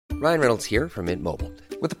Ryan Reynolds here from Mint Mobile.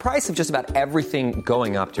 With the price of just about everything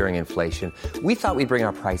going up during inflation, we thought we'd bring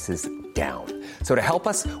our prices down. So to help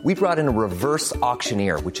us, we brought in a reverse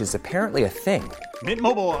auctioneer, which is apparently a thing. Mint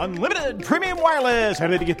Mobile Unlimited Premium Wireless. How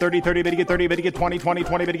to get 30, 30, bit to get 30, bit to get 20, 20,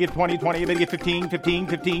 20, bit to get 20, 20, bit to get 15, 15,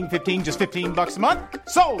 15, 15, just $15 a month?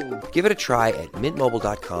 Sold! Give it a try at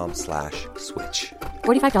mintmobile.com/switch.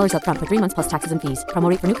 $45 up front for 3 months plus taxes and fees. Promo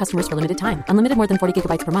rate for new customers for limited time. Unlimited more than 40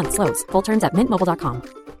 gigabytes per month. Slows full terms at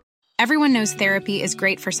mintmobile.com. Everyone knows therapy is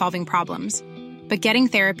great for solving problems. But getting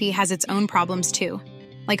therapy has its own problems too.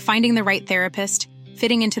 Like finding the right therapist,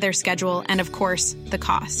 fitting into their schedule, and of course, the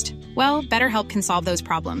cost. Well, BetterHelp can solve those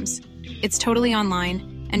problems. It's totally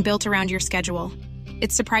online and built around your schedule.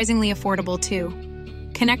 It's surprisingly affordable too.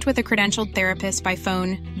 Connect with a credentialed therapist by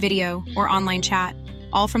phone, video, or online chat,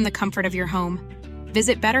 all from the comfort of your home.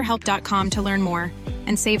 Visit BetterHelp.com to learn more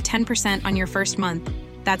and save 10% on your first month.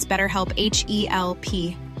 That's BetterHelp,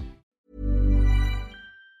 H-E-L-P.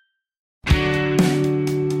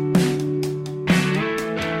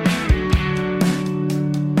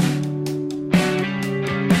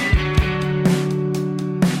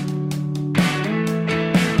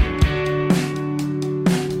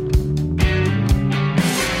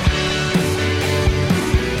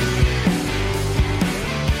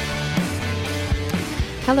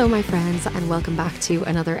 Hello, my friends, and welcome back to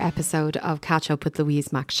another episode of Catch Up with Louise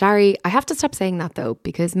McSharry. I have to stop saying that though,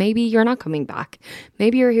 because maybe you're not coming back.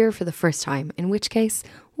 Maybe you're here for the first time, in which case,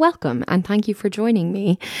 welcome and thank you for joining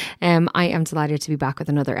me. I am delighted to be back with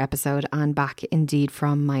another episode and back indeed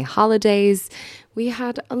from my holidays. We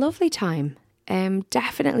had a lovely time.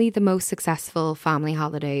 Definitely the most successful family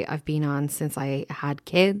holiday I've been on since I had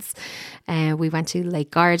kids. We went to Lake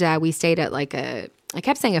Garda. We stayed at I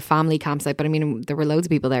kept saying a family campsite, but I mean, there were loads of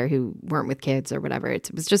people there who weren't with kids or whatever. It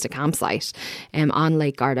was just a campsite on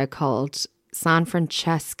Lake Garda called San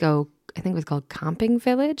Francesco. I think it was called Camping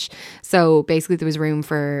Village. So basically there was room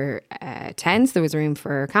for tents, there was room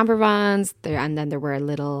for camper vans, and then there were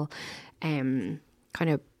little kind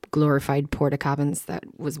of glorified porta cabins. That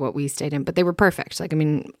was what we stayed in, but they were perfect. Like, I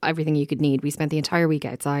mean, everything you could need. We spent the entire week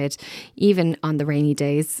outside, even on the rainy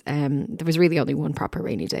days. There was really only one proper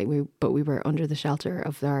rainy day, but we were under the shelter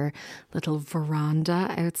of our little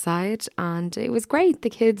veranda outside, and it was great. The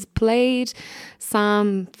kids played.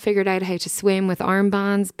 Sam figured out how to swim with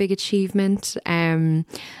armbands, big achievement. And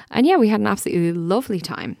yeah, we had an absolutely lovely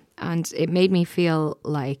time, and it made me feel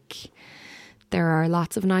like there are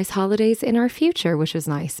lots of nice holidays in our future, which was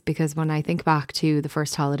nice, because when I think back to the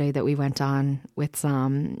first holiday that we went on with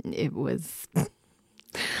Sam, it was,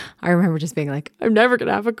 I remember just being like, I'm never going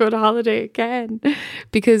to have a good holiday again,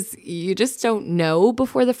 because you just don't know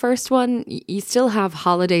before the first one. You still have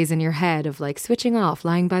holidays in your head of like switching off,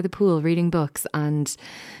 lying by the pool, reading books, and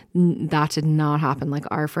that did not happen. Like,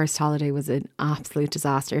 our first holiday was an absolute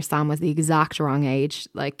disaster. Sam was the exact wrong age.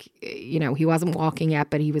 Like, you know, he wasn't walking yet,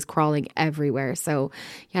 but he was crawling everywhere. So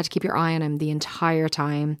you had to keep your eye on him the entire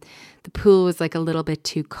time. The pool was like a little bit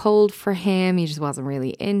too cold for him. He just wasn't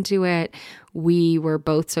really into it. We were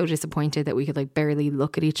both so disappointed that we could like barely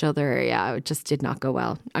look at each other. Yeah, it just did not go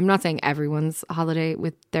well. I'm not saying everyone's holiday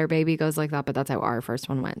with their baby goes like that, but that's how our first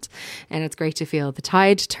one went. And it's great to feel the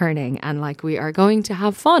tide turning and like we are going to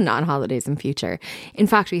have fun on holidays in future. In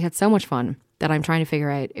fact, we had so much fun that I'm trying to figure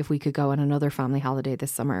out if we could go on another family holiday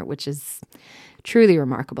this summer, which is truly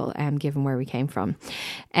remarkable, given where we came from.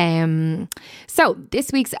 So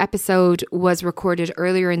this week's episode was recorded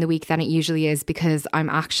earlier in the week than it usually is, because I'm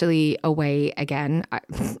actually away again.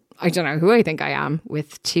 I don't know who I think I am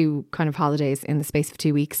with two kind of holidays in the space of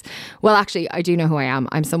 2 weeks. Well, actually, I do know who I am.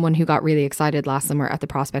 I'm someone who got really excited last summer at the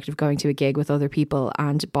prospect of going to a gig with other people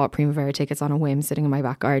and bought Primavera tickets on a whim sitting in my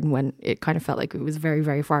back garden when it kind of felt like it was very,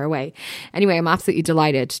 very far away. Anyway, I'm absolutely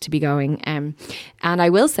delighted to be going. And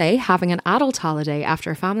I will say, having an adult holiday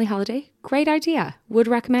after a family holiday, great idea. Would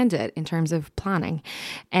recommend it in terms of planning.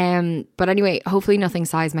 But anyway, hopefully nothing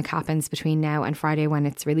seismic happens between now and Friday when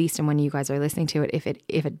it's released and when you guys are listening to it. If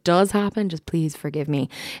it does happen, just please forgive me.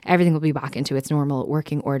 Everything will be back into its normal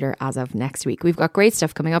working order as of next week. We've got great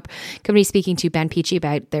stuff coming up. Going to be speaking to Ben Pechey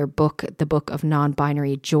about their book, The Book of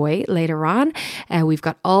Non-Binary Joy, later on. We've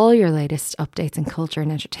got all your latest updates in culture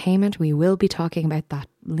and entertainment. We will be talking about that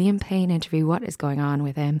Liam Payne interview, what is going on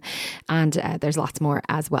with him, and there's lots more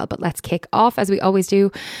as well. But let's kick off, as we always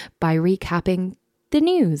do, by recapping the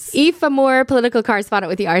news. Aoife Moore, political correspondent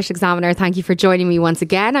with the Irish Examiner. Thank you for joining me once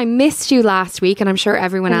again. I missed you last week and I'm sure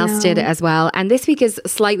everyone else did as well. And this week is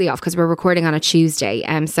slightly off because we're recording on a Tuesday.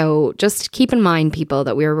 So just keep in mind, people,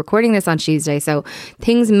 that we're recording this on Tuesday. So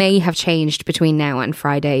things may have changed between now and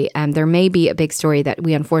Friday. There may be a big story that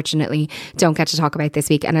we unfortunately don't get to talk about this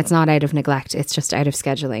week. And it's not out of neglect. It's just out of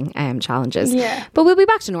scheduling challenges. Yeah. But we'll be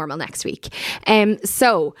back to normal next week.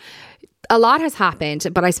 So a lot has happened,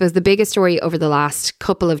 but I suppose the biggest story over the last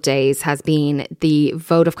couple of days has been the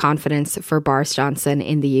vote of confidence for Boris Johnson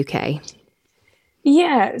in the UK.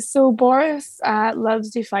 Yeah, so Boris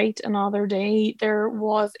loves to fight another day. There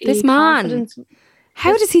was this man.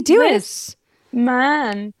 How does he do it?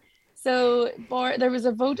 Man. So there was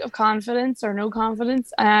a vote of confidence or no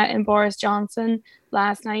confidence in Boris Johnson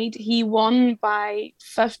last night. He won by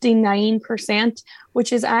 59%,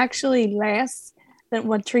 which is actually less than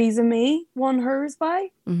what Theresa May won hers by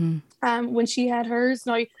when she had hers.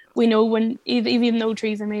 Now, we know even though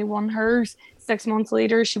Theresa May won hers, 6 months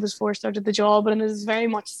later, she was forced out of the job, and it is very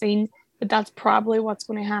much seen that that's probably what's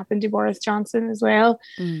going to happen to Boris Johnson as well.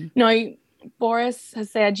 Now, Boris has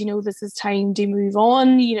said, this is time to move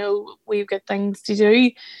on. We've got things to do.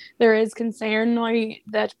 There is concern now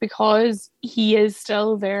that because he is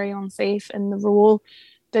still very unsafe in the role,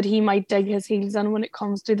 that he might dig his heels in when it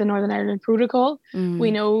comes to the Northern Ireland Protocol.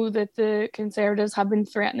 We know that the Conservatives have been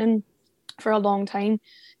threatening for a long time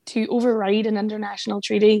to override an international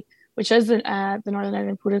treaty, which is the Northern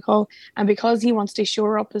Ireland Protocol. And because he wants to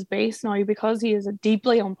shore up his base now, because he is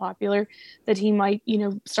deeply unpopular, that he might,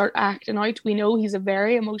 start acting out. We know he's a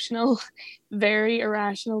very emotional, very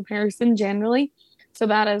irrational person generally. So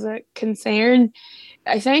that is a concern.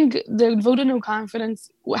 I think the vote of no confidence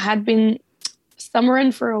had been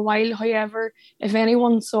simmering for a while. However, if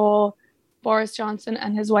anyone saw Boris Johnson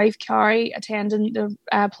and his wife Carrie attending the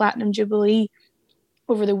Platinum Jubilee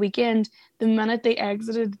over the weekend, the minute they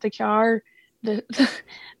exited the car, the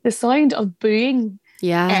sound of booing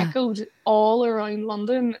echoed all around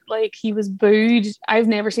London. Like, he was booed. I've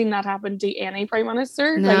never seen that happen to any Prime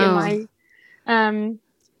Minister in my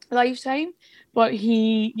lifetime. But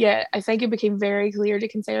I think it became very clear to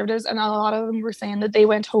Conservatives, and a lot of them were saying that they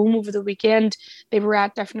went home over the weekend. They were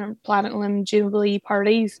at different Platinum Jubilee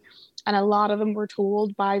parties, and a lot of them were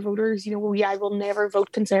told by voters, I will never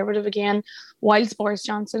vote Conservative again, whilst Boris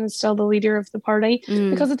Johnson is still the leader of the party.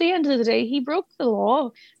 Because at the end of the day, he broke the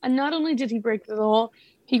law. And not only did he break the law,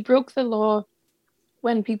 he broke the law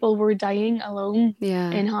when people were dying alone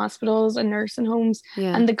in hospitals and nursing homes.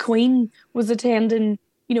 And the Queen was attending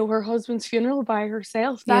her husband's funeral by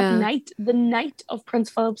herself. That night, the night of Prince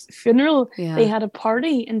Philip's funeral, they had a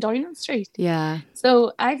party in Downing Street.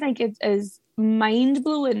 So I think it is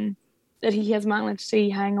mind-blowing that he has managed to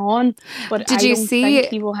hang on. But I don't think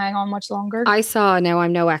he will hang on much longer. I saw, now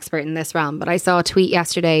I'm no expert in this realm, but I saw a tweet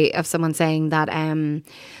yesterday of someone saying that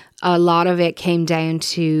a lot of it came down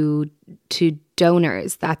to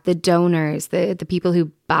donors, that the donors, the people who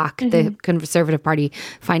back the Conservative Party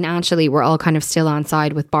financially were all kind of still on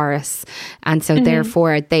side with Boris, and so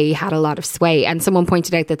therefore they had a lot of sway. And someone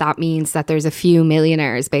pointed out that means that there's a few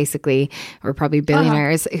millionaires basically, or probably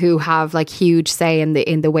billionaires, who have like huge say in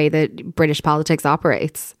the way that British politics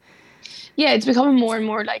operates. Yeah, it's becoming more and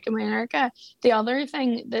more like America. The other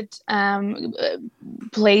thing that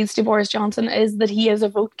plays to Boris Johnson is that he is a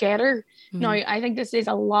vote getter. Now, I think this is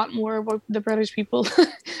a lot more about the British people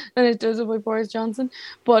than it does about Boris Johnson.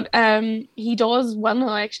 But he does win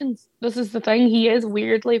elections. This is the thing. He is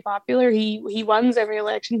weirdly popular. He wins every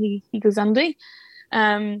election he goes into.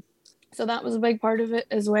 So that was a big part of it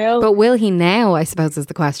as well. But will he now, I suppose, is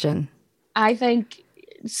the question. I think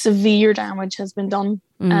severe damage has been done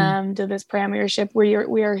to this premiership. We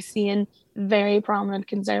are seeing very prominent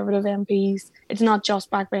Conservative MPs. It's not just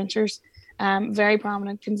backbenchers. Very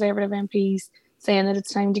prominent Conservative MPs saying that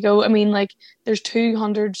it's time to go. I mean, like, there's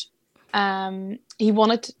 200. He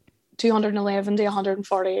won it 211 to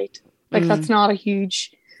 148. Like, that's not a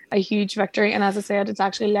huge victory. And as I said, it's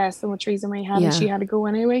actually less than what Theresa May had, and she had to go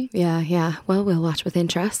anyway. Yeah. Well, we'll watch with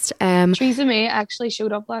interest. Theresa May actually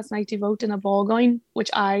showed up last night to vote in a ball gown, which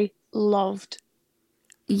I loved.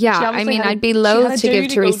 Yeah, I mean, I'd be loath to give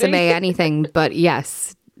Theresa May anything, but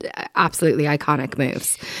yes, absolutely iconic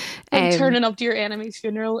moves. Like turning up to your enemy's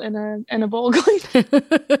funeral in a ball gown.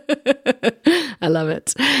 I love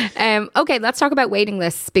it. Okay, let's talk about waiting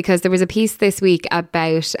lists, because there was a piece this week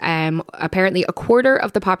about apparently a quarter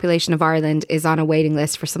of the population of Ireland is on a waiting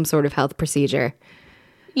list for some sort of health procedure.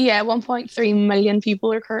 Yeah, 1.3 million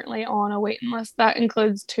people are currently on a waiting list. That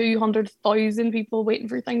includes 200,000 people waiting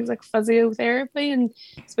for things like physiotherapy and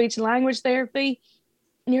speech and language therapy.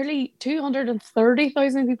 nearly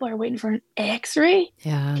 230,000 people are waiting for an X-ray.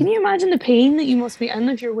 Yeah. Can you imagine the pain that you must be in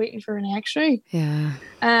if you're waiting for an X-ray? Yeah.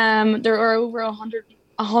 There are over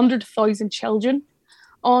 100,000 children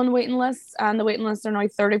on waiting lists, and the waiting lists are now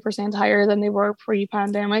 30% higher than they were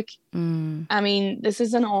pre-pandemic. I mean, this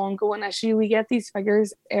is an ongoing issue. We get these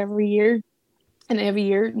figures every year, and every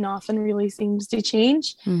year nothing really seems to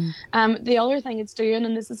change. The other thing it's doing,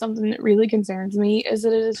 and this is something that really concerns me, is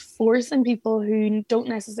that it is forcing people who don't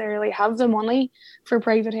necessarily have the money for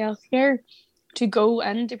private healthcare to go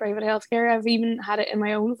into private healthcare. I've even had it in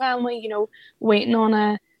my own family, you know, waiting on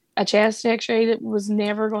a chest x-ray that was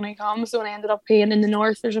never going to come. So I ended up paying in the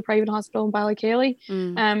north. There's a private hospital in Ballykelly.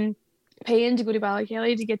 Paying to go to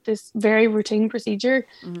Ballykelly to get this very routine procedure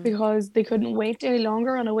because they couldn't wait any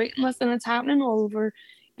longer on a waiting list, and it's happening all over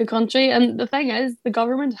the country. And the thing is, the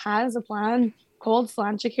government has a plan called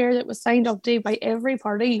Sláintecare that was signed up to by every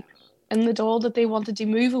party in the Dáil, that they wanted to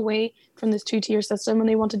move away from this two-tier system and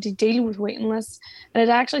they wanted to deal with waiting lists. And it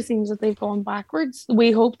actually seems that they've gone backwards.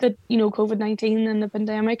 We hope that, you know, COVID-19 and the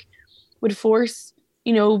pandemic would force,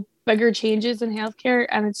 you know, bigger changes in healthcare,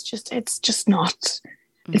 and it's just not.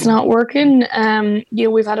 It's not working. You know,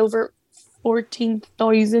 we've had over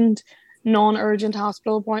 14,000 non-urgent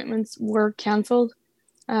hospital appointments were cancelled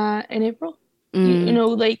in April. You know,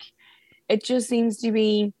 like, it just seems to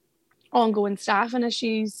be ongoing staffing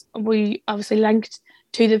issues. We obviously linked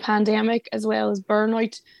to the pandemic, as well as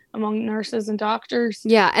burnout among nurses and doctors.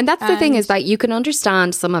 Yeah, and that's the thing, is that you can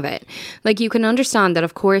understand some of it. Like, you can understand that,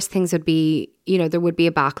 of course, things would be, you know, there would be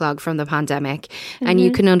a backlog from the pandemic, and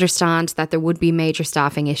you can understand that there would be major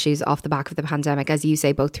staffing issues off the back of the pandemic, as you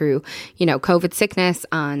say, both through, you know, COVID sickness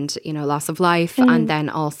and, you know, loss of life, and then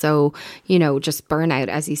also, you know, just burnout,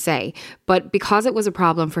 as you say. But because it was a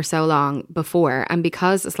problem for so long before, and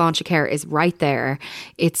because Sláintecare is right there,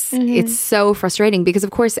 it's so frustrating, because,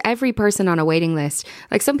 of course, every person on a waiting list,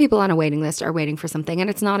 like, some people on a waiting list are waiting for something, and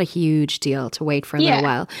it's not a huge deal to wait for a little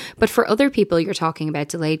while. But for other people, you're talking about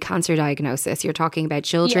delayed cancer diagnosis. You're talking about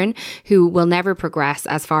children who will never progress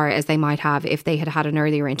as far as they might have if they had had an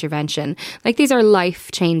earlier intervention. Like, these are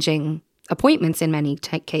life-changing appointments in many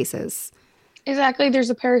cases. Exactly. There's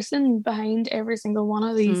a person behind every single one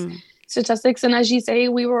of these statistics. And as you say,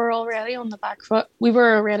 we were already on the back foot. We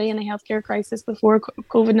were already in a healthcare crisis before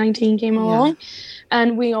COVID-19 came along.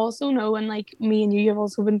 And we also know, and like me and you have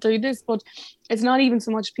also been through this, but it's not even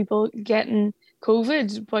so much people getting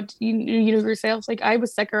COVID, but you know yourself, like, I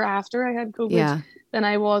was sicker after I had COVID than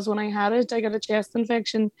I was when I had it. I got a chest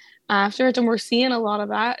infection after it, and we're seeing a lot of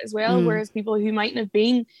that as well. Whereas people who mightn't have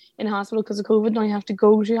been in hospital because of COVID now have to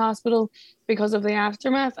go to hospital because of the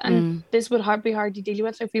aftermath. And this would be hard to deal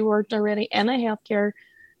with if we weren't already in a healthcare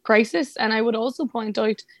crisis. And I would also point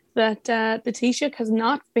out that the Taoiseach has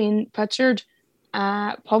not been pictured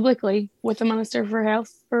publicly with the Minister for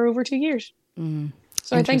Health for over 2 years.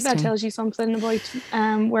 So I think that tells you something about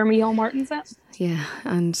where Micheál Martin's at. Yeah,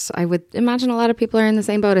 and I would imagine a lot of people are in the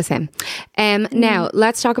same boat as him. Now,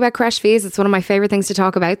 let's talk about creche fees. It's one of my favourite things to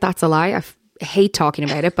talk about. That's a lie. I hate talking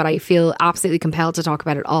about it, but I feel absolutely compelled to talk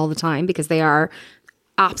about it all the time because they are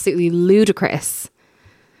absolutely ludicrous.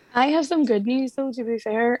 I have some good news, though, to be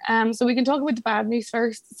fair. So we can talk about the bad news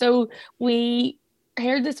first. So we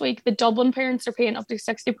heard this week that Dublin parents are paying up to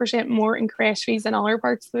 60% more in creche fees than other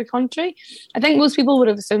parts of the country. I think most people would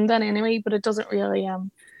have assumed that anyway, but it doesn't really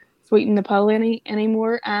sweeten the pill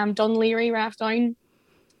anymore. Dunleary Rathdown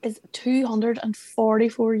is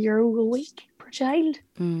 €244 a week per child.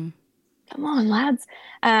 Come on, lads.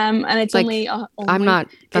 And it's like,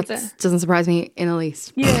 that doesn't surprise me in the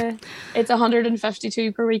least. Yeah, it's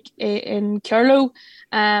 152 per week in Carlow.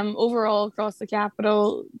 Overall, across the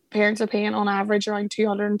capital, parents are paying on average around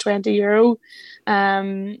 €220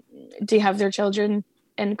 to have their children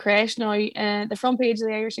in creche. Now, the front page of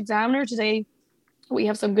the Irish Examiner today, we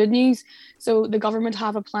have some good news. So the government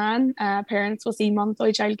have a plan. Parents will see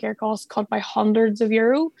monthly childcare costs cut by hundreds of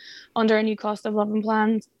euro under a new cost of living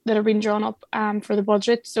plans that have been drawn up for the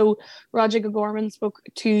budget. So Roger O'Gorman spoke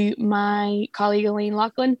to my colleague Elaine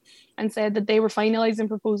Loughlin and said that they were finalising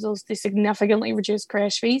proposals to significantly reduce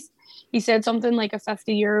creche fees. He said something like a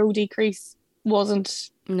 €50 decrease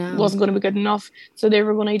wasn't going to be good enough. So they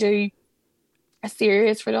were going to do a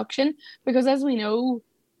serious reduction because, as we know,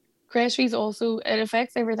 creche fees also, it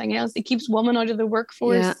affects everything else. It keeps women out of the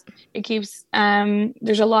workforce. It keeps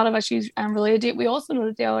there's a lot of issues related to it. We also know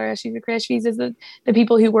that the other issue with creche fees is that the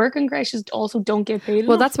people who work in creches also don't get paid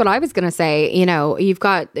enough. That's what I was going to say. You know, you've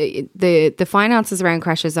got the finances around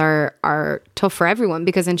creches are tough for everyone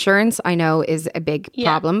because insurance, I know, is a big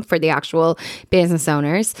problem for the actual business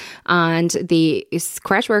owners, and the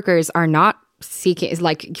creche workers are not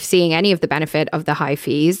seeing any of the benefit of the high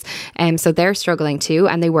fees. So they're struggling too,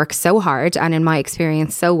 and they work so hard, and in my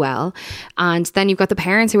experience, so well. And then you've got the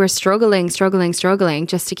parents who are struggling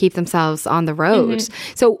just to keep themselves on the road.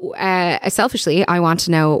 So selfishly, I want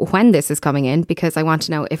to know when this is coming in, because I want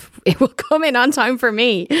to know if it will come in on time for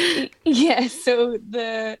me. Yeah, so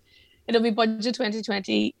it'll be budget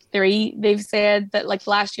 2023. They've said that like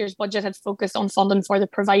last year's budget had focused on funding for the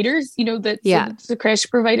providers, so that the creche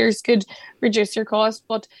providers could reduce their costs,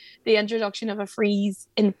 but the introduction of a freeze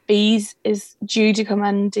in fees is due to come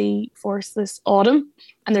into force this autumn,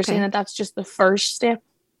 and they're saying that that's just the first step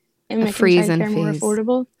in making childcare more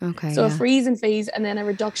affordable. So a freeze in fees and then a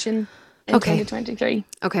reduction in 2023.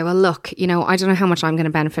 Okay, well, look, I don't know how much I'm going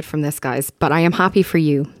to benefit from this, guys, but I am happy for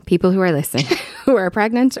you, people who are listening, who are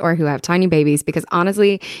pregnant or who have tiny babies, because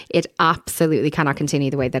honestly, it absolutely cannot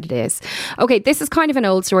continue the way that it is. Okay, this is kind of an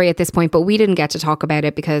old story at this point, but we didn't get to talk about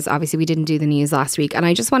it because obviously we didn't do the news last week. And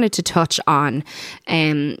I just wanted to touch on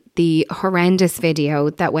the horrendous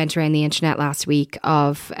video that went around the internet last week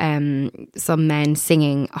of some men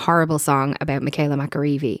singing a horrible song about Michaela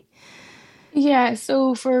McAreavey. Yeah,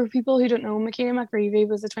 so for people who don't know, Michaela McAreavey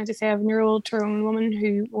was a 27-year-old Tyrone woman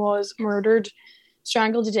who was murdered,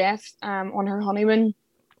 strangled to death on her honeymoon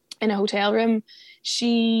in a hotel room.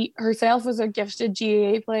 She herself was a gifted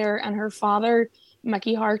GAA player, and her father,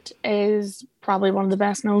 Mickey Hart, is probably one of the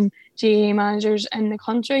best known GAA managers in the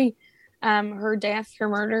country. Her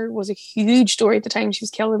murder was a huge story at the time. She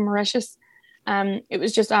was killed in Mauritius. It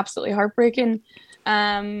was just absolutely heartbreaking.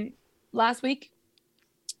 Last week,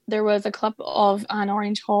 there was a clip of an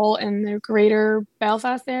orange hall in the greater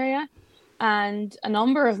Belfast area, and a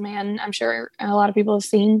number of men, I'm sure a lot of people have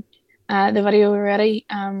seen the video already.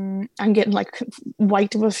 I'm getting like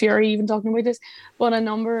white with fury even talking about this, but a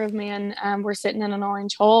number of men were sitting in an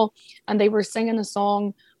orange hall, and they were singing a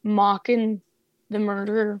song mocking the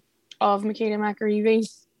murder of Michaela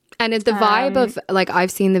McAreavey. And it's the vibe of, like,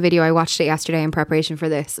 I've seen the video, I watched it yesterday in preparation for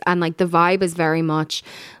this, and like the vibe is very much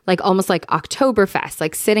like almost like Oktoberfest,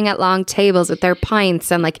 like sitting at long tables with their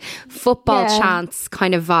pints and like football chants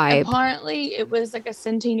kind of vibe. Apparently it was like a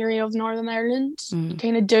centenary of Northern Ireland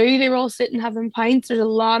kind of do. They were all sitting having pints. There's a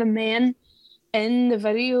lot of men in the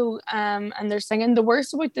video and they're singing. The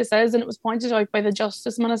worst about this is, and it was pointed out by the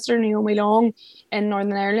Justice Minister, Naomi Long, in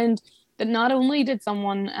Northern Ireland, that not only did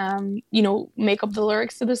someone, make up the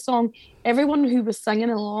lyrics to this song, everyone who was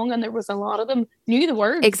singing along, and there was a lot of them, knew the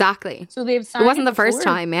words. Exactly. So they've sang it wasn't the before. first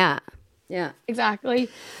time, yeah. Exactly.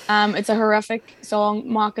 It's a horrific song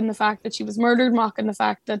mocking the fact that she was murdered, mocking the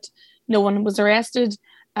fact that no one was arrested.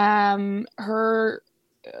 Her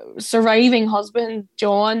surviving husband,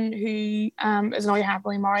 John, who is now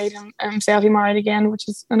happily married himself, he married again, which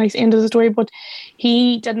is a nice end of the story, but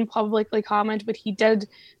he didn't publicly comment, but he did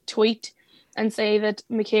tweet and say that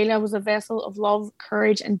Michaela was a vessel of love,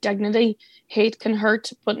 courage and dignity. Hate can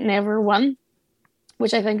hurt but never win,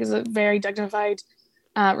 which I think is a very dignified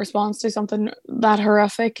response to something that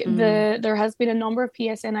horrific. There has been a number of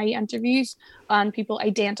PSNI interviews and people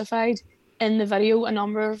identified in the video. A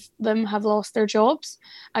number of them have lost their jobs.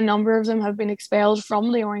 A number of them have been expelled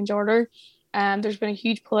from the Orange Order. There's been a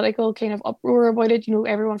huge political kind of uproar about it.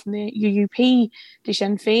 Everyone from the UUP to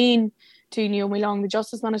Sinn Féin to Naomi Long, the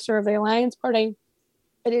Justice Minister of the Alliance Party.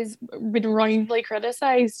 It has been roundly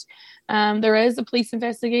criticised. There is a police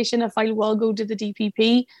investigation. A file will go to the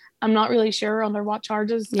DPP. I'm not really sure under what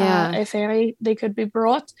charges, if any, they could be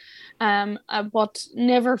brought. But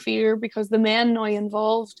never fear, because the men now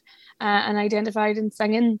involved and identified in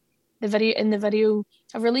singing the video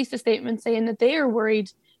have released a statement saying that they are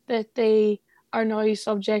worried that they are now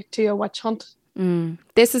subject to a witch hunt.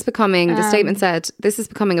 This is becoming, the statement said, this is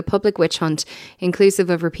becoming a public witch hunt, inclusive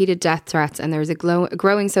of repeated death threats, and there is a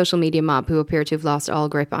growing social media mob who appear to have lost all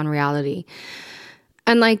grip on reality.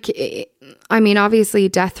 And obviously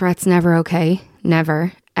death threats never okay,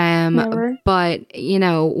 never. Never. But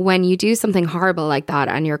when you do something horrible like that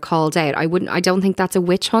and you're called out, I don't think that's a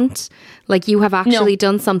witch hunt. Like, you have actually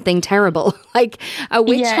done something terrible. Like, a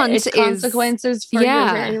witch hunt is consequences for your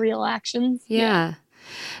very real actions.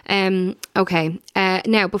 Okay.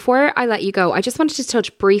 Now, before I let you go, I just wanted to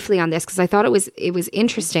touch briefly on this because I thought it was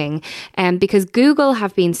interesting. Because Google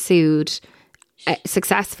have been sued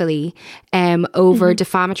successfully over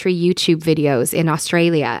defamatory YouTube videos in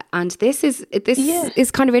Australia, and this is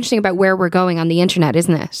kind of interesting about where we're going on the internet,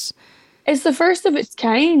 isn't it? It's the first of its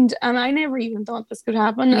kind, and I never even thought this could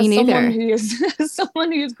happen. Me neither.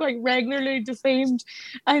 Someone who is quite regularly defamed,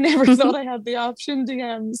 I never thought I had the option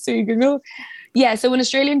to sue Google. Yeah, so an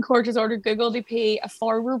Australian court has ordered Google to pay a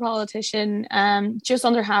former politician just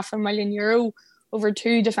under €500,000 over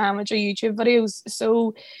 2 defamatory YouTube videos.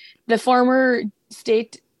 So the former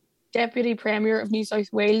state deputy premier of New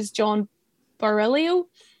South Wales, John Barilio,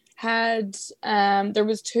 had there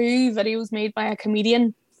was 2 videos made by a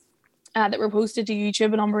comedian that were posted to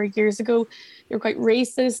YouTube a number of years ago. They were quite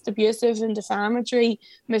racist, abusive, and defamatory.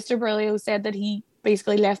 Mr. Barilio said that he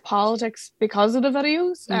basically left politics because of the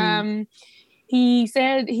videos. He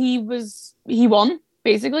said he won,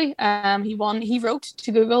 basically. He won. He wrote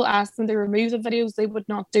to Google, asked them to remove the videos. They would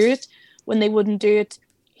not do it. When they wouldn't do it,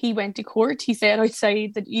 he went to court. He said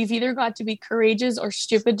outside that you've either got to be courageous or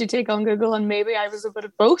stupid to take on Google, and maybe I was a bit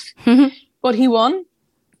of both. But he won.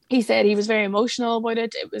 He said he was very emotional about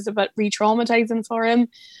it. It was a bit re-traumatizing for him.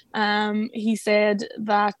 He said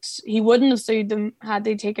that he wouldn't have sued them had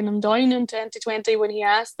they taken him down in 2020 when he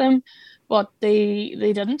asked them, but they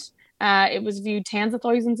didn't. It was viewed tens of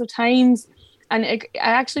thousands of times. And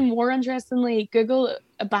actually, more interestingly, Google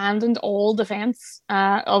abandoned all defense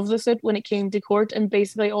of the suit when it came to court. And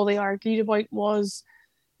basically all they argued about was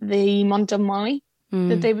the amount of money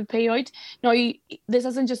that they would pay out. Now, this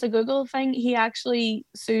isn't just a Google thing. He actually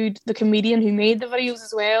sued the comedian who made the videos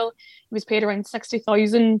as well. He was paid around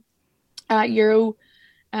 €60,000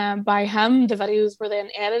 by him. The videos were then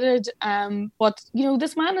edited. But,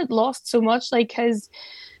 this man had lost so much. Like his...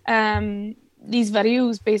 these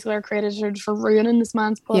videos basically are credited for ruining this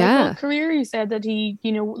man's political career. He said that he,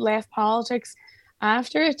 left politics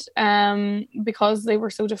after it because they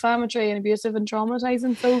were so defamatory and abusive and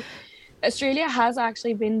traumatizing. So Australia has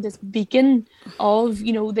actually been this beacon of,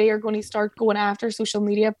 they are going to start going after social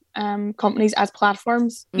media companies as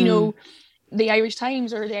platforms. The Irish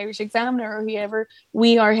Times or the Irish Examiner or whoever,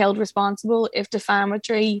 we are held responsible if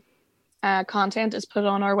defamatory content is put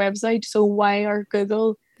on our website. So why are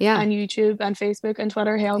Google and YouTube and Facebook and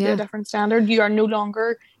Twitter held to a different standard? You are no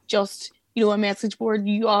longer just, a message board.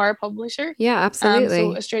 You are a publisher. Yeah, absolutely.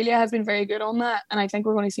 So Australia has been very good on that. And I think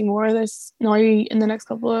we're going to see more of this now in the next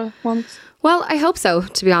couple of months. Well, I hope so,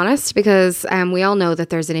 to be honest, because we all know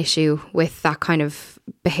that there's an issue with that kind of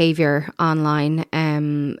behaviour online,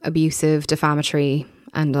 abusive, defamatory,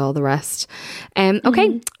 and all the rest.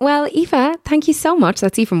 Okay, well, Aoife, thank you so much.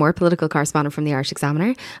 That's Aoife Moore, political correspondent from the Irish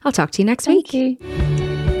Examiner. I'll talk to you next week. Thank you.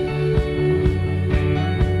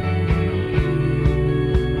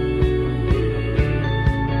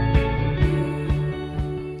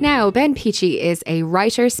 Now, Ben Pechey is a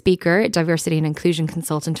writer, speaker, diversity and inclusion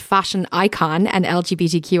consultant, fashion icon and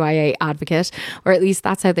LGBTQIA advocate, or at least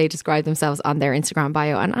that's how they describe themselves on their Instagram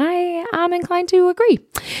bio, and I am inclined to agree.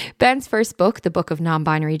 Ben's first book, The Book of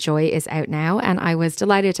Non-Binary Joy, is out now, and I was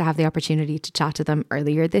delighted to have the opportunity to chat to them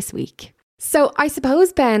earlier this week. So I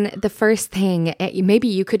suppose, Ben, the first thing, maybe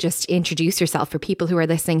you could just introduce yourself for people who are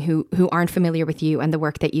listening who aren't familiar with you and the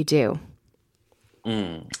work that you do.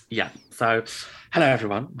 So hello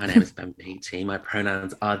everyone, my name is Ben Pechey. My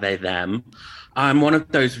pronouns are they, them. I'm one of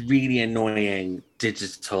those really annoying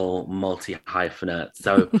digital multi-hyphenates.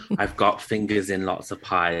 So I've got fingers in lots of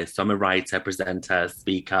pies. So I'm a writer, presenter,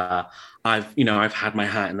 speaker. I've had my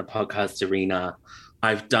hat in the podcast arena.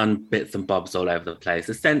 I've done bits and bobs all over the place.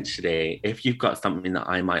 Essentially, if you've got something that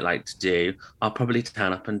I might like to do, I'll probably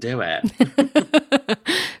turn up and do it.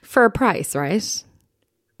 For a price, right?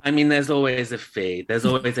 I mean, there's always a fee. There's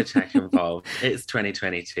always a check involved. It's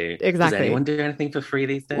 2022. Exactly. Does anyone do anything for free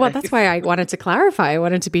these days? Well, that's why I wanted to clarify. I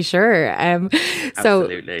wanted to be sure.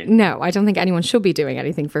 Absolutely. No, I don't think anyone should be doing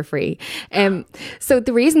anything for free. So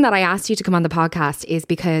the reason that I asked you to come on the podcast is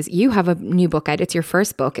because you have a new book out. It's your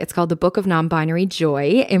first book. It's called The Book of Non-Binary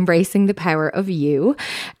Joy, Embracing the Power of You.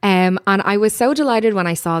 And I was so delighted when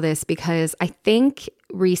I saw this because I think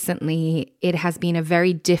recently it has been a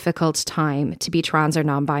very difficult time to be trans or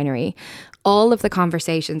non-binary. All of the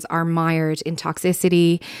conversations are mired in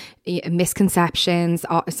toxicity, misconceptions,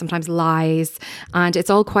 sometimes lies, and it's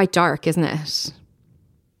all quite dark, isn't it?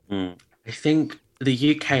 I think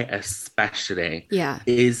the UK especially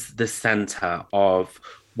is the centre of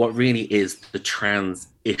what really is the trans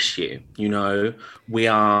issue. We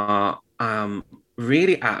are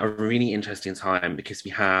really at a really interesting time because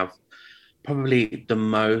we have probably the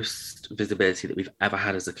most visibility that we've ever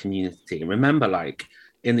had as a community. Remember,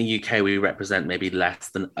 in the UK, we represent maybe less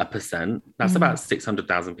than 1%. That's about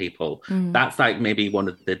 600,000 people. That's maybe one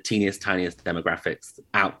of the teeniest, tiniest demographics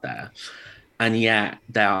out there. And yet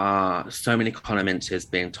there are so many column inches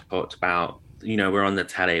being talked about. We're on the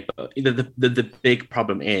telly, but the big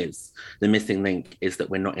problem is, the missing link is that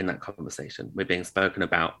we're not in that conversation. We're being spoken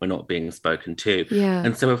about, we're not being spoken to. Yeah.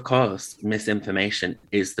 And so, of course, misinformation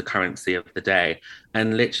is the currency of the day.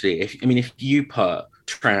 And literally, if you put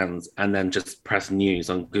trans and then just press news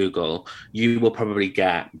on Google, you will probably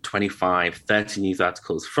get 25, 30 news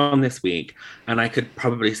articles from this week. And I could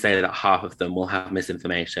probably say that half of them will have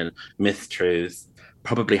misinformation, mistruths,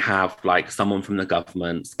 probably have like someone from the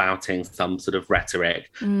government spouting some sort of rhetoric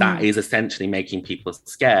that is essentially making people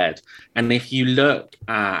scared. And if you look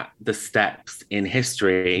at the steps in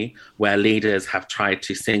history where leaders have tried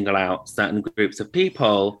to single out certain groups of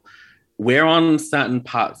people, we're on certain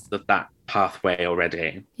parts of that pathway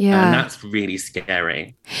already. Yeah. And that's really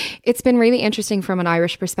scary. It's been really interesting from an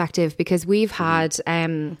Irish perspective because we've had,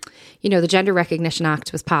 the Gender Recognition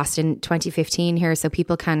Act was passed in 2015 here, so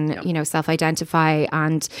people can, self-identify,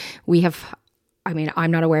 and we have,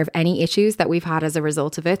 I'm not aware of any issues that we've had as a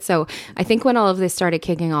result of it. So I think when all of this started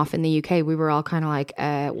kicking off in the UK, we were all kind of like,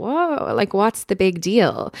 whoa, like what's the big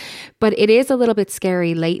deal? But it is a little bit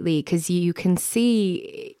scary lately because you can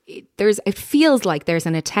see it feels like there's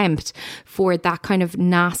an attempt for that kind of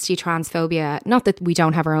nasty transphobia. Not that we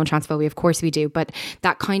don't have our own transphobia, of course we do, but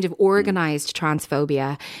that kind of organized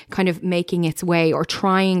transphobia kind of making its way or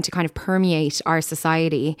trying to kind of permeate our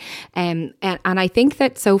society. And I think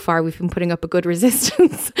that so far we've been putting up a good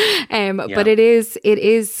resistance. But it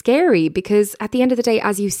is scary because at the end of the day,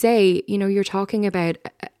 as you say, you're talking about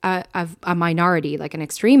a minority, like an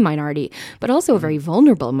extreme minority, but also a very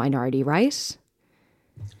vulnerable minority, right?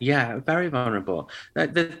 Yeah, very vulnerable.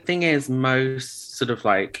 The thing is, most sort of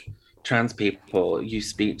like trans people you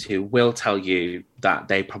speak to will tell you that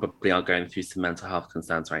they probably are going through some mental health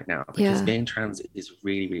concerns right now because being trans is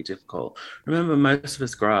really, really difficult. Remember, most of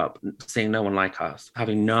us grow up seeing no one like us,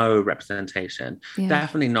 having no representation,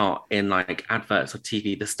 definitely not in like adverts or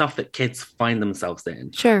TV, the stuff that kids find themselves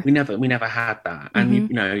in. Sure. We never had that.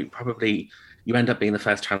 And, you end up being the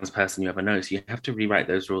first trans person you ever know. So you have to rewrite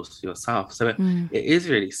those rules for yourself. So it is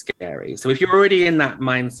really scary. So if you're already in that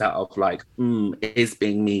mindset of like, is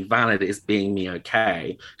being me valid? Is being me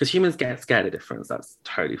okay? Because humans get scared of difference. That's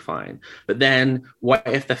totally fine. But then what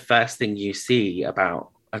if the first thing you see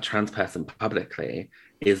about a trans person publicly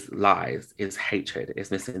is lies, is hatred,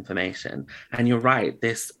 is misinformation? And you're right,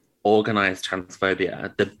 this organized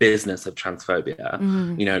transphobia, the business of transphobia,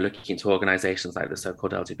 looking into organizations like the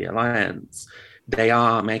so-called LGBT Alliance, they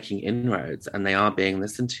are making inroads and they are being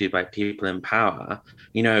listened to by people in power.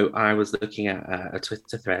 I was looking at a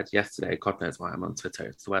Twitter thread yesterday. God knows why I'm on Twitter.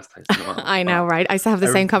 It's the worst place in the world. I know, right? I still have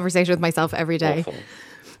the same conversation with myself every day. Awful.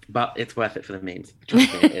 But it's worth it for the memes.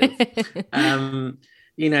 Trust me, it is.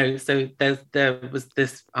 So there was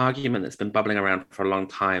this argument that's been bubbling around for a long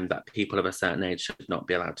time that people of a certain age should not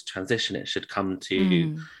be allowed to transition. It should come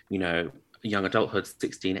to, young adulthood,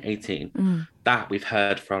 16, 18. That we've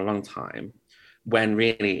heard for a long time. When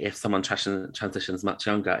really, if someone transitions much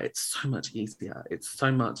younger, it's so much easier. It's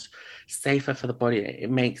so much safer for the body.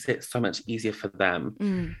 It makes it so much easier for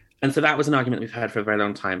them. And so that was an argument we've heard for a very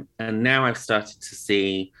long time. And now I've started to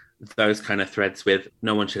see those kind of threads with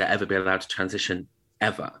no one should ever be allowed to transition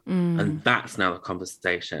ever. And that's now the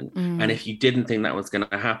conversation. And if you didn't think that was going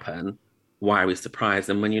to happen, why are we surprised?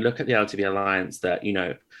 And when you look at the LGBT Alliance, that,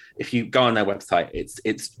 if you go on their website,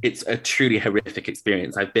 it's a truly horrific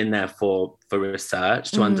experience. I've been there for research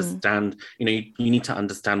to understand, you need to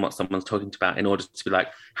understand what someone's talking about in order to be like,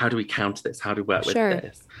 how do we counter this? How do we work with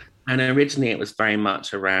this? And originally it was very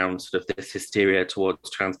much around sort of this hysteria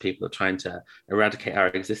towards trans people trying to eradicate our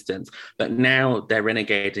existence. But now they're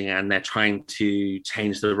renegading and they're trying to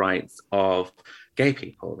change the rights of gay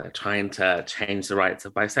people. They're trying to change the rights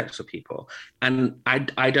of bisexual people. And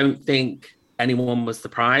I don't think anyone was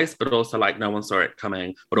surprised, but also like no one saw it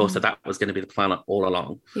coming, but also that was going to be the plan all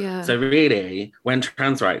along. Yeah. So really, when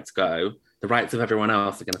trans rights go, the rights of everyone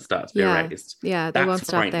else are going to start to be erased. Yeah, they won't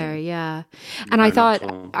stop there. Yeah, and I thought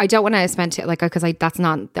I don't want to spend it because I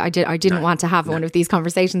didn't want to have one of these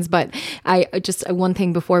conversations. But I just one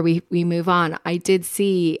thing before we move on, I did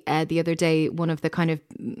see the other day one of the kind of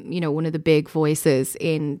one of the big voices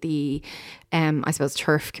in the I suppose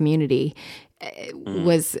TERF community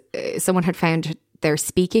was someone had found their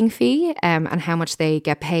speaking fee and how much they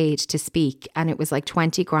get paid to speak, and it was like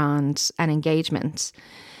 20 grand an engagement.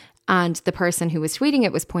 And the person who was tweeting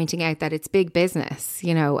it was pointing out that it's big business,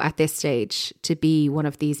 at this stage to be one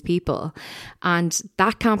of these people. And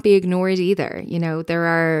that can't be ignored either.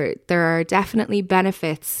 There are definitely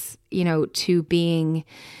benefits, to being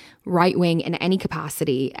right wing in any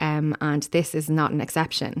capacity. And this is not an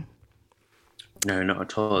exception. No, not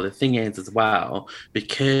at all. The thing is as well,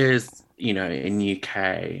 because, in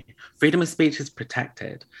UK, freedom of speech is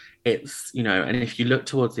protected. It's, and if you look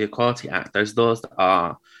towards the Equality Act, those laws that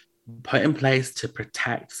are put in place to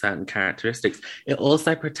protect certain characteristics. It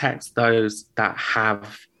also protects those that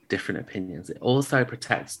have different opinions. It also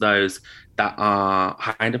protects those that are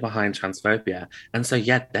hiding behind transphobia. And so,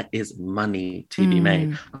 yeah, there is money to be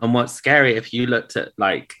made. And what's scary, if you looked at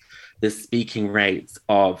like the speaking rates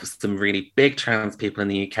of some really big trans people in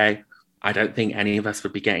the UK, I don't think any of us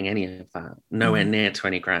would be getting any of that. Nowhere near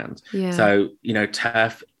 20 grand. Yeah. So, you know,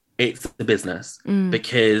 TERF, it's a business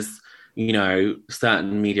because, you know,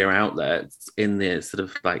 certain media outlets in the sort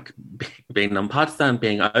of like being nonpartisan,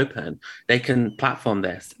 being open, they can platform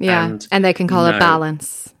this. Yeah. And they can call it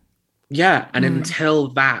balance. Yeah. And until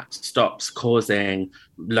that stops causing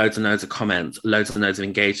loads and loads of comments, loads and loads of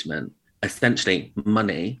engagement, essentially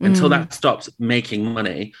money, until that stops making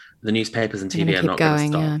money, the newspapers and TV are not going to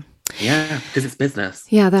stop. Yeah. Yeah, because it's business.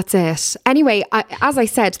 Yeah, that's it. Anyway, as I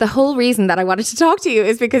said, the whole reason that I wanted to talk to you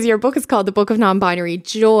is because your book is called The Book of Non-Binary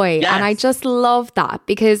Joy. Yes. And I just love that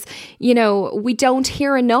because, you know, we don't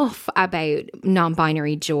hear enough about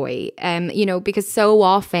non-binary joy. You know, because so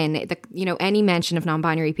often, you know, any mention of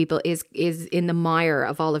non-binary people is in the mire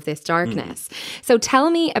of all of this darkness. So tell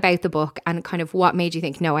me about the book and kind of what made you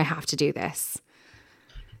think, no, I have to do this.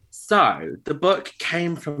 So the book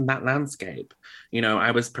came from that landscape. You know,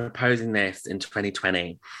 I was proposing this in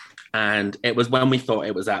 2020 and it was when we thought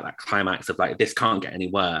it was at that climax of like, this can't get any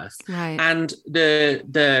worse. Right. And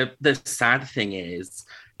the sad thing is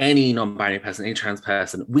any non-binary person, any trans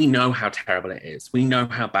person, we know how terrible it is. We know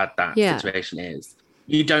how bad that situation is.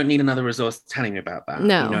 You don't need another resource telling you about that.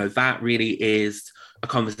 No. You know, that really is a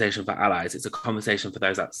conversation for allies. It's a conversation for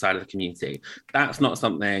those outside of the community. That's not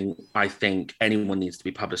something I think anyone needs to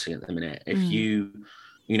be publishing at the minute. If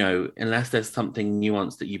you know, unless there's something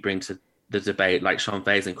nuanced that you bring to the debate, like Sean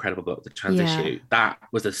Faye's incredible book, The Trans Issue, that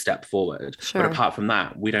was a step forward. Sure. But apart from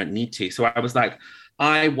that, we don't need to. So I was like,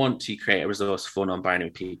 I want to create a resource for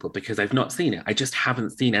non-binary people because I've not seen it. I just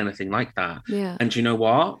haven't seen anything like that. Yeah. And you know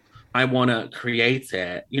what? I want to create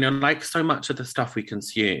it. You know, like so much of the stuff we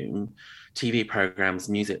consume, TV programs,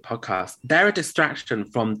 music, podcasts, they're a distraction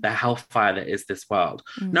from the hellfire that is this world.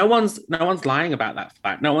 No one's lying about that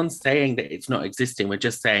fact. No one's saying that it's not existing. We're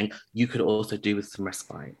just saying you could also do with some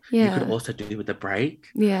respite. You could also do with a break.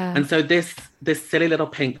 Yeah. And so this silly little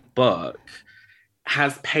pink book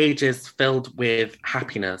has pages filled with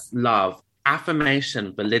happiness, love,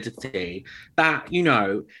 affirmation, validity, that, you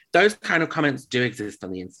know, those kind of comments do exist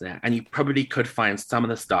on the internet, and you probably could find some of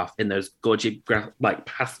the stuff in those gorgeous like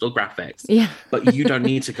pastel graphics, but you don't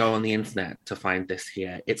need to go on the internet to find this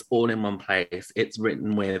here. It's all in one place. It's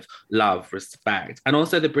written with love, respect. And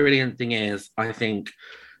also the brilliant thing is, I think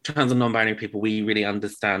trans and non-binary people, we really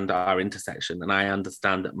understand our intersection, and I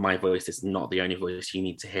understand that my voice is not the only voice you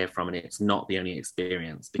need to hear from, and it's not the only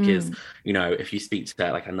experience, because you know, if you speak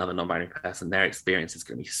to like another non-binary person, their experience is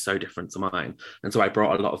going to be so different to mine. And so I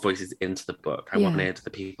brought a lot of voices into the book. I wanted the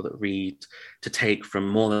people that read to take from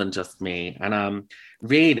more than just me, and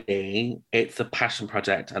really it's a passion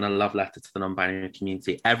project and a love letter to the non-binary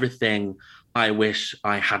community. Everything I wish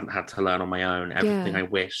I hadn't had to learn on my own, everything I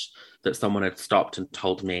wish that someone had stopped and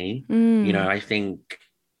told me. You know, I think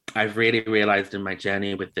I've really realized in my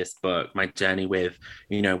journey with this book, my journey with,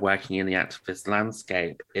 you know, working in the activist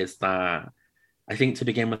landscape, is that I think to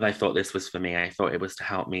begin with, I thought this was for me. I thought it was to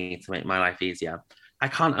help me, to make my life easier. I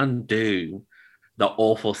can't undo the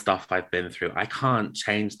awful stuff I've been through. I can't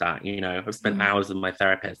change that. You know, I've spent hours with my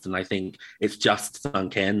therapist, and I think it's just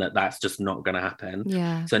sunk in that that's just not going to happen.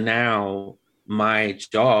 Yeah. So now my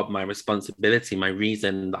job, my responsibility, my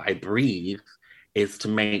reason that I breathe is to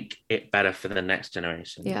make it better for the next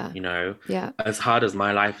generation. Yeah. You know, as hard as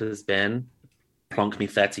my life has been, plonk me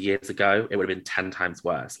 30 years ago, it would have been 10 times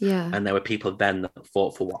worse. Yeah. And there were people then that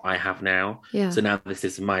fought for what I have now. Yeah. So now this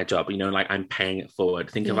is my job, you know, like I'm paying it forward.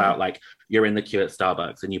 Think about like you're in the queue at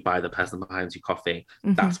Starbucks and you buy the person behind you coffee.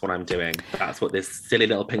 That's what I'm doing. That's what this silly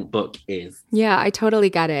little pink book is. Yeah, I totally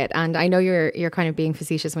get it. And I know you're kind of being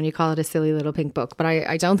facetious when you call it a silly little pink book, but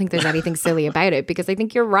I don't think there's anything silly about it, because I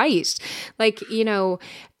think you're right. Like, you know,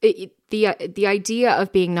 the idea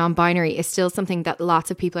of being non-binary is still something that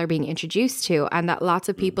lots of people are being introduced to, and that lots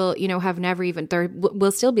of people, you know, have never even, there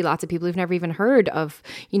will still be lots of people who've never even heard of,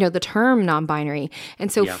 you know, the term non-binary.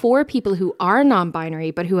 And so for people who are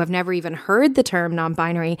non-binary, but who have never even heard the term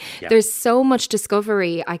non-binary, there's so much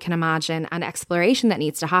discovery, I can imagine, and exploration that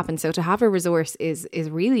needs to happen. So to have a resource is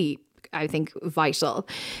really, I think, vital.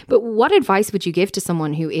 But what advice would you give to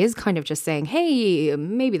someone who is kind of just saying, hey,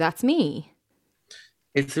 maybe that's me?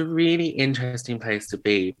 It's a really interesting place to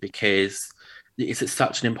be, because it's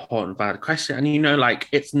such an important, valid question. And, you know, like,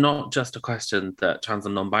 it's not just a question that trans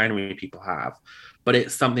and non-binary people have. but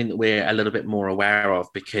it's something that we're a little bit more aware of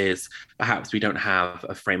because perhaps we don't have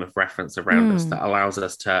a frame of reference around us that allows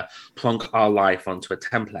us to plonk our life onto a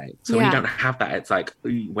template. So when you don't have that, it's like,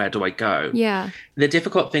 where do I go? Yeah. The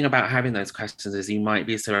difficult thing about having those questions is you might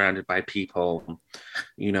be surrounded by people,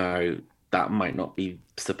 you know, that might not be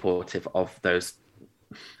supportive of those,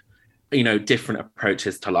 you know, different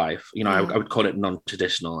approaches to life. You know, I would call it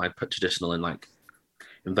non-traditional. I'd put traditional in like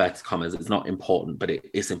inverted commas. It's not important, but it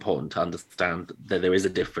is important to understand that there is a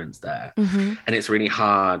difference there. And it's really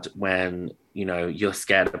hard when, you know, you're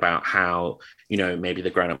scared about how, you know, maybe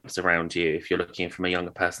the grown-ups around you, if you're looking from a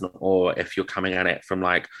younger person, or if you're coming at it from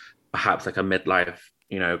like perhaps like a midlife,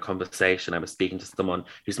 you know, conversation. I was speaking to someone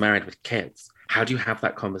who's married with kids. How do you have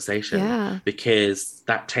that conversation? Yeah. Because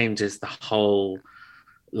that changes the whole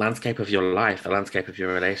landscape of your life, the landscape of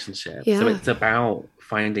your relationship. Yeah. So it's about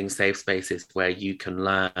finding safe spaces where you can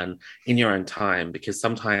learn in your own time, because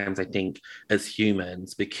sometimes I think as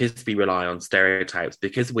humans, because we rely on stereotypes,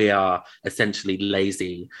 because we are essentially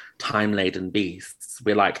lazy, time-laden beasts,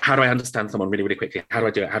 we're like, how do I understand someone really, really quickly? How do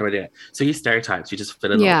I do it? How do I do it? So you stereotypes, you just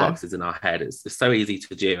fill in little boxes in our head. It's so easy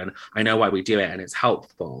to do. And I know why we do it, and it's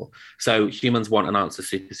helpful. So humans want an answer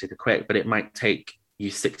super, super quick, but it might take you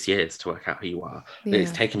 6 years to work out who you are.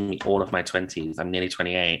 It's taken me all of my 20s. I'm nearly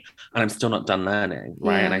 28 and I'm still not done learning,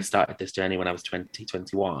 right? And I started this journey when I was 20,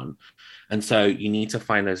 21. And so you need to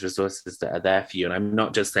find those resources that are there for you. And I'm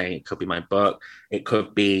not just saying it could be my book. It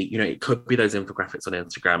could be, you know, it could be those infographics on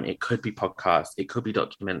Instagram. It could be podcasts. It could be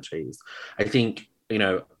documentaries. I think, you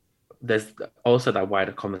know, there's also that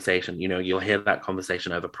wider conversation. You know, you'll hear that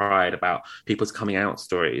conversation over Pride about people's coming out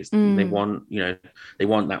stories. They want, you know, they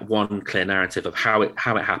want that one clear narrative of how it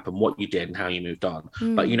happened, what you did, and how you moved on.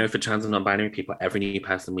 But, you know, for trans and non-binary people, every new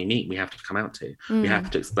person we meet, we have to come out to. We have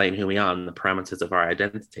to explain who we are and the parameters of our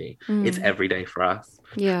identity. It's every day for us.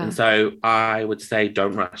 And so I would say,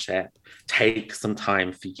 don't rush it. Take some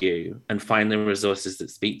time for you and find the resources that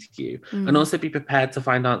speak to you. And also be prepared to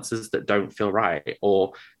find answers that don't feel right,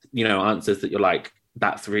 or, you know, answers that you're like,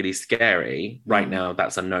 that's really scary right now,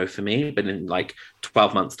 that's a no for me, but in like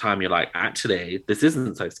 12 months time you're like, actually this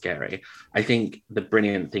isn't so scary. I think the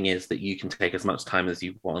brilliant thing is that you can take as much time as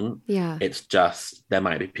you want. It's just there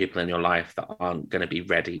might be people in your life that aren't going to be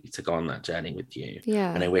ready to go on that journey with you,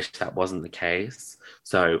 and I wish that wasn't the case.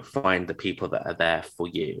 So find the people that are there for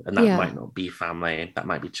you, and that might not be family, that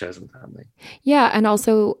might be chosen family. And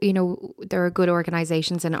also, you know, there are good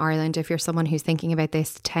organisations in Ireland. If you're someone who's thinking about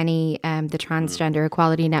this, TENI, the Transgender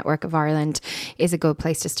Equality Network of Ireland, is a good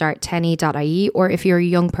place to start. TENI.ie. Or if you're a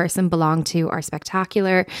young person, Belong To are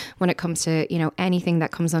spectacular when it comes to, you know, anything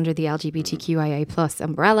that comes under the LGBTQIA plus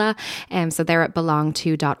umbrella. So they're at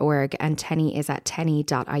belongto.org, and TENI is at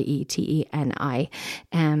TENI.ie, TENI.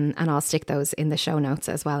 And I'll stick those in the show notes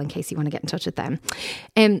as well in case you want to get in touch with them.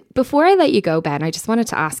 Before I let you go, Ben, I just wanted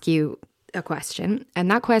to ask you a question.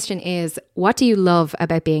 And that question is, what do you love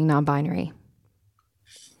about being non-binary?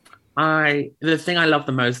 The thing I love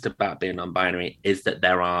the most about being non-binary is that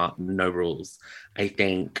there are no rules. I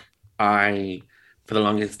think for the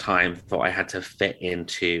longest time, thought I had to fit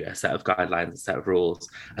into a set of guidelines, a set of rules.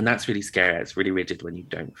 And that's really scary. It's really rigid when you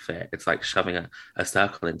don't fit. It's like shoving a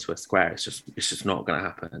circle into a square. It's just not going to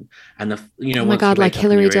happen. And oh my God, like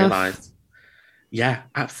Hillary Duff. Yeah,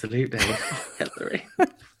 absolutely. Hillary.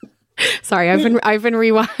 Sorry, I've been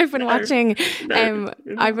watching.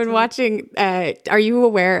 Are you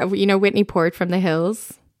aware of, you know, Whitney Port from The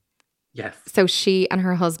Hills? Yes. So she and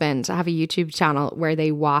her husband have a YouTube channel where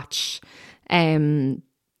they watch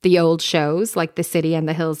the old shows like The City and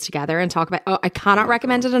The Hills together and talk about, I cannot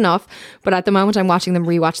recommend it enough, but at the moment I'm watching them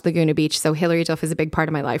rewatch Laguna Beach, so Hillary Duff is a big part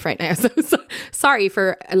of my life right now. So sorry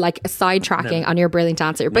for like sidetracking on your brilliant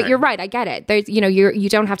answer, but you're right, I get it. There's, you know, you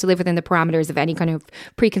don't have to live within the parameters of any kind of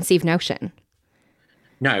preconceived notion.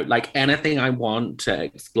 No, like anything I want to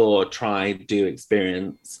explore, try, do,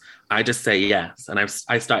 experience, I just say yes. And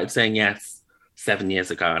I started saying yes 7 years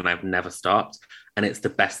ago, and I've never stopped. And it's the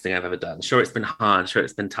best thing I've ever done. Sure, it's been hard. Sure,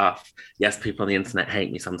 it's been tough. Yes, people on the internet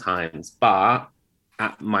hate me sometimes. But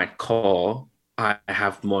at my core, I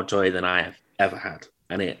have more joy than I have ever had.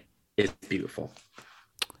 And it is beautiful.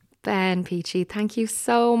 Ben Pechey, thank you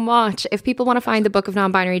so much. If people want to find the book of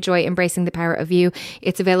Non-Binary Joy, Embracing the Power of You,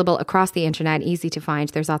 it's available across the internet, easy to find.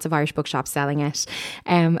 There's lots of Irish bookshops selling it.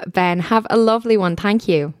 Ben, have a lovely one. Thank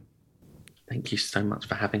you. Thank you so much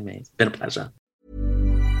for having me. It's been a pleasure.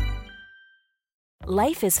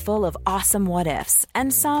 Life is full of awesome what-ifs,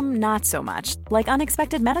 and some not so much, like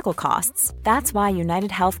unexpected medical costs. That's why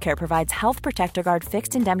United Healthcare provides Health Protector Guard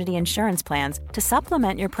fixed indemnity insurance plans to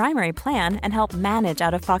supplement your primary plan and help manage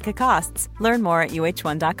out-of-pocket costs. Learn more at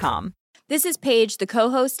uh1.com. This is Paige, the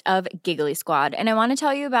co-host of Giggly Squad, and I want to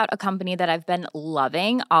tell you about a company that I've been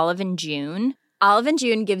loving, Olive & June. Olive &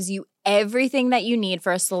 June gives you everything that you need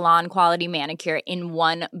for a salon-quality manicure in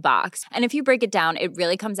one box. And if you break it down, it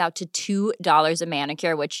really comes out to $2 a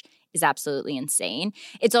manicure, which is absolutely insane.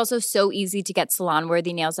 It's also so easy to get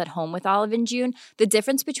salon-worthy nails at home with Olive & June. The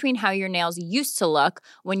difference between how your nails used to look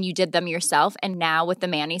when you did them yourself and now with the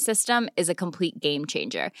Mani system is a complete game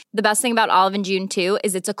changer. The best thing about Olive & June, too,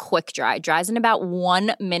 is it's a quick dry. Dries in about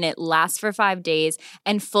 1 minute, lasts for 5 days,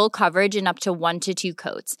 and full coverage in up to 1 to 2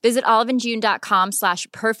 coats. Visit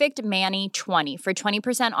oliveandjune.com/perfectmani20 for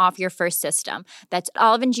 20% off your first system. That's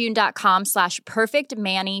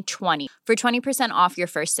oliveandjune.com/perfectmani20 for 20% off your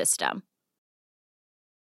first system.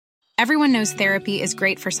 Everyone knows therapy is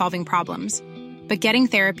great for solving problems, but getting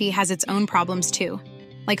therapy has its own problems too,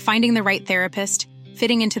 like finding the right therapist,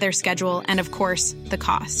 fitting into their schedule, and of course, the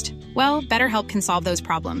cost. Well, BetterHelp can solve those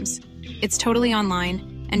problems. It's totally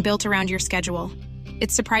online and built around your schedule.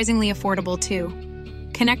 It's surprisingly affordable too.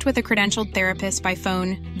 Connect with a credentialed therapist by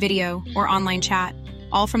phone, video, or online chat,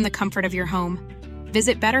 all from the comfort of your home.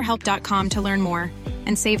 Visit BetterHelp.com to learn more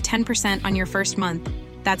and save 10% on your first month.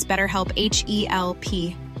 That's BetterHelp,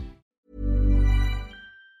 H-E-L-P.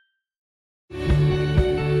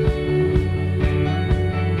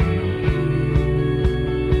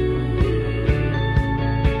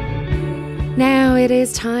 Now it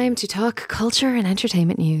is time to talk culture and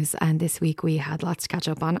entertainment news, and this week we had lots to catch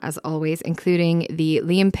up on, as always, including the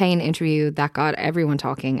Liam Payne interview that got everyone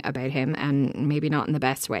talking about him, and maybe not in the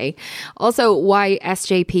best way. Also, why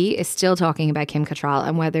SJP is still talking about Kim Cattrall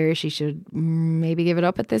and whether she should maybe give it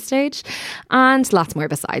up at this stage, and lots more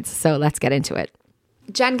besides. So let's get into it.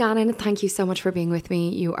 Jen Gannon, thank you so much for being with me.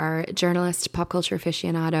 You are a journalist, pop culture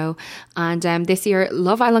aficionado, and this year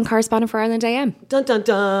Love Island correspondent for Ireland AM. Dun dun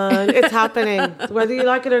dun! It's happening. Whether you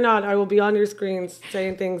like it or not, I will be on your screens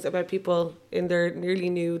saying things about people in their nearly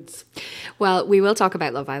nudes. Well, we will talk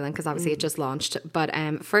about Love Island because obviously it just launched. But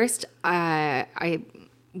first,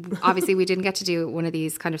 obviously we didn't get to do one of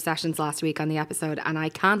these kind of sessions last week on the episode, and I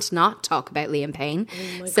can't not talk about Liam Payne.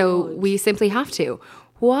 So we simply have to.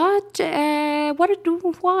 Why?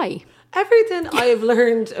 Everything I have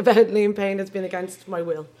learned about Liam Payne has been against my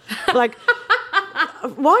will. Like,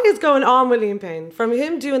 what is going on with Liam Payne? From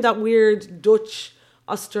him doing that weird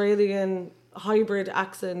Dutch-Australian hybrid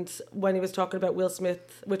accent when he was talking about Will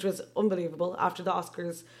Smith, which was unbelievable after the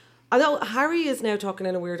Oscars. I know Harry is now talking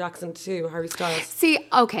in a weird accent too, Harry Styles. See,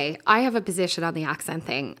 okay, I have a position on the accent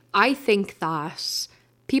thing. I think that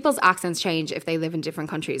people's accents change if they live in different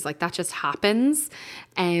countries. Like, that just happens.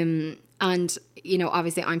 And, you know,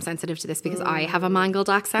 obviously I'm sensitive to this because I have a mangled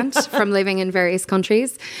accent from living in various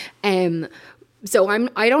countries. So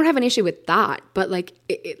I don't have an issue with that. But, like,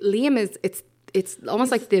 Liam is, it's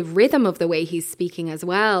almost like the rhythm of the way he's speaking as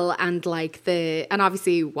well. And, like, and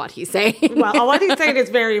obviously what he's saying. Well, what he's saying is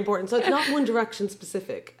very important. So it's not One Direction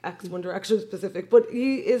specific, One Direction specific, but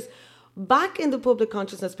he is back in the public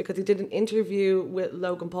consciousness because he did an interview with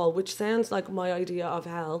Logan Paul, which sounds like my idea of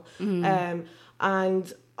hell.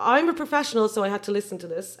 And I'm a professional, so I had to listen to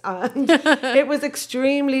this. And it was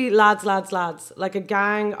extremely lads, like a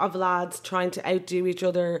gang of lads trying to outdo each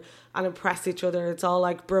other and impress each other. It's all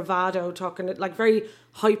like bravado, talking like very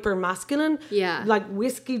hyper masculine. Yeah. Like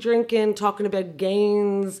whiskey drinking, talking about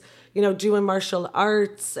gains, you know, doing martial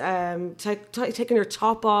arts, taking your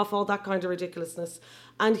top off, all that kind of ridiculousness.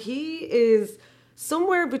 And he is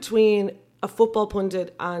somewhere between a football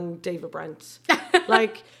pundit and David Brent.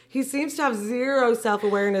 Like, he seems to have zero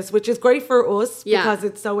self-awareness, which is great for us because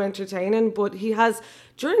it's so entertaining. But he has,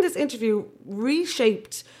 during this interview,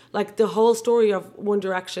 reshaped like the whole story of One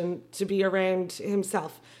Direction to be around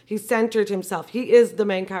himself. He centered himself. He is the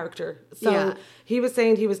main character. So he was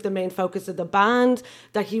saying he was the main focus of the band,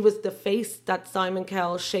 that he was the face that Simon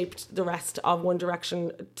Cowell shaped the rest of One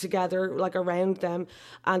Direction together, like around them,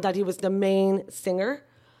 and that he was the main singer,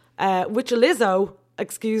 which Lizzo,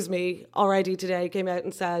 excuse me, already today came out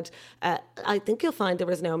and said, I think you'll find there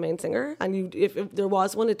was no main singer, and if there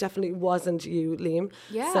was one, it definitely wasn't you, Liam.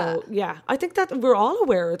 Yeah. So, yeah, I think that we're all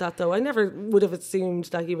aware of that, though. I never would have assumed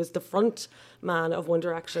that he was the front man of One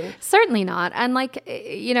Direction. Certainly not. And, like,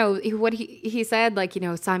 you know, what he said, like, you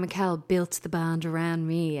know, Simon Cowell built the band around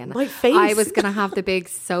me, and my face. I was going to have the big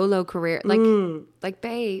solo career. Like,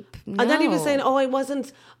 babe, no. And then he was saying, I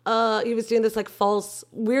wasn't... he was doing this like false,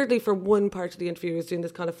 weirdly for one part of the interview, he was doing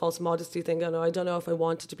this kind of false modesty thing. I don't know if I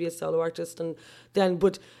wanted to be a solo artist. And then,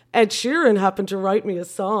 but Ed Sheeran happened to write me a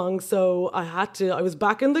song, so I was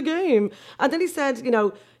back in the game. And then he said, you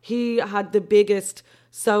know, he had the biggest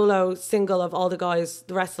solo single of all the guys,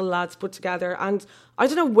 the rest of the lads put together. And I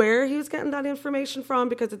don't know where he was getting that information from,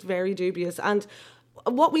 because it's very dubious. And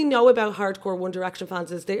what we know about hardcore One Direction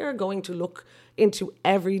fans is they are going to look into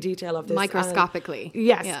every detail of this. Microscopically.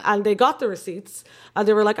 Yes. Yeah. And they got the receipts and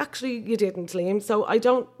they were like, actually, you didn't, Liam. So I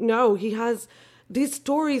don't know. He has these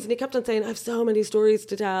stories, and he kept on saying, I have so many stories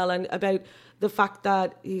to tell, and about the fact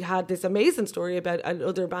that he had this amazing story about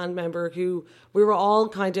another band member who we were all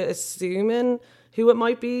kind of assuming who it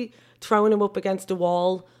might be, throwing him up against a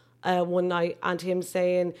wall one night, and him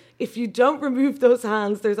saying, if you don't remove those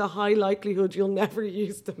hands, there's a high likelihood you'll never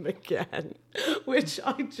use them again. Which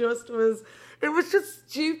it was just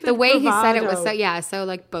stupid. The way bravado. He said it was so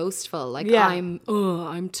like boastful, like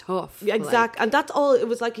I'm tough. Yeah, exactly. Like, and that's all. It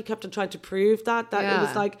was like he kept on trying to prove that it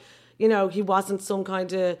was like, you know, he wasn't some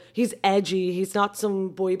kind of, he's edgy, he's not some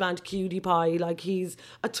boy band cutie pie, like he's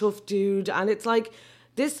a tough dude. And it's like,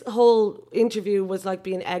 this whole interview was like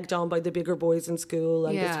being egged on by the bigger boys in school,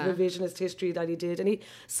 and this revisionist history that he did. And he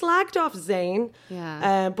slagged off Zayn,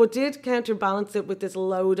 but did counterbalance it with this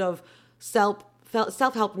load of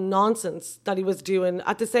self-help nonsense that he was doing.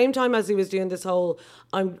 At the same time as he was doing this whole,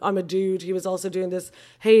 I'm a dude, he was also doing this,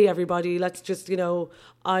 hey everybody, let's just, you know,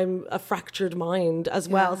 I'm a fractured mind as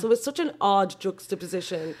well. So it's such an odd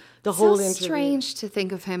juxtaposition, the whole interview. It's strange to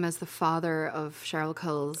think of him as the father of Cheryl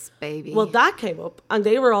Cole's baby. Well, that came up, and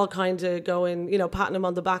they were all kind of going, you know, patting him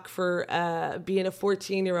on the back for being a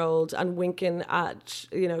 14-year-old and winking at,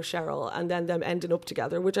 you know, Cheryl, and then them ending up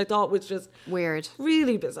together, which I thought was just weird,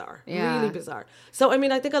 really bizarre, really bizarre. So I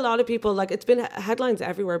mean, I think a lot of people, like, it's been headlines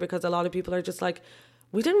everywhere, because a lot of people are just like,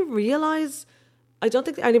 we didn't realize. I don't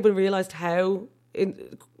think anyone realized how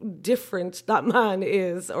different that man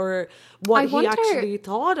is, or what he actually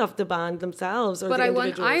thought of the band themselves, or the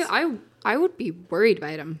individuals. I would be worried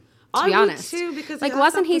about him, to be honest. I would too, because like,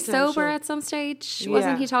 wasn't he sober at some stage?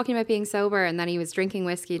 Wasn't he talking about being sober, and then he was drinking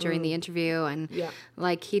whiskey during the interview, and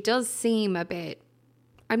like, he does seem a bit,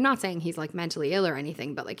 I'm not saying he's like mentally ill or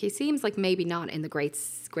anything, but like, he seems like maybe not in the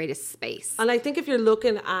greatest space. And I think if you're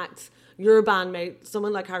looking at your bandmate,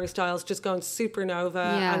 someone like Harry Styles, just going supernova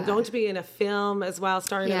and going to be in a film as well,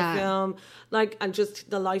 starring in a film, like, and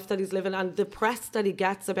just the life that he's living, and the press that he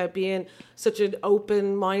gets about being such an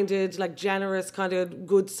open-minded, like, generous, kind of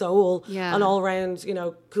good soul, an all-round, you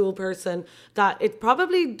know, cool person, that it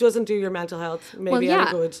probably doesn't do your mental health maybe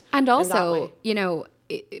any good. And also, you know,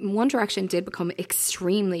 One Direction did become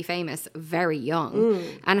extremely famous very young,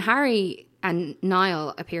 and Harry and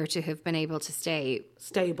Niall appear to have been able to stay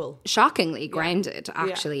stable, shockingly grounded,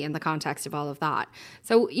 actually, in the context of all of that.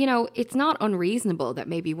 So, you know, it's not unreasonable that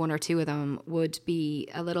maybe one or two of them would be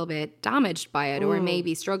a little bit damaged by it, or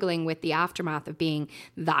maybe struggling with the aftermath of being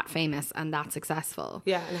that famous and that successful.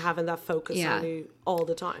 Yeah, and having that focus on you all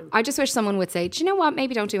the time. I just wish someone would say, do you know what,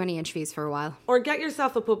 maybe don't do any interviews for a while. Or get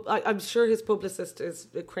yourself I'm sure his publicist is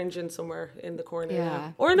cringing somewhere in the corner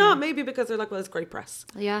now. Or not, maybe because they're like, well, it's great press.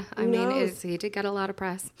 Yeah, I mean, he did get a lot of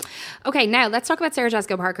press. Okay, now let's talk about Sarah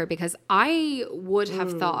Jessica Parker, because I would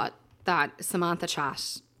have thought that Samantha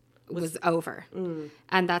chat was over,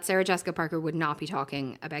 and that Sarah Jessica Parker would not be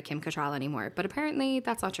talking about Kim Cattrall anymore, but apparently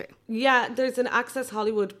that's not true. Yeah, there's an Access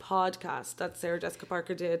Hollywood podcast that Sarah Jessica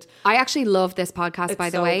Parker did. I actually love this podcast, by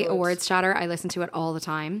the way, good. Awards Chatter. I listen to it all the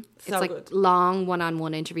time. It's like good. Long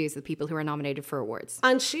one-on-one interviews with people who are nominated for awards.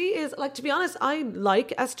 And she is, like, to be honest, I like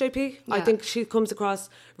SJP. Yeah. I think she comes across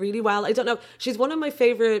really well. I don't know. She's one of my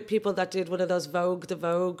favourite people that did one of those Vogue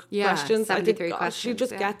questions. 73 I think questions. She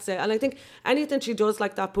just gets it. And I think anything she does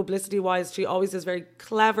like that publicity-wise, she always is very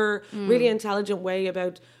clever, really intelligent way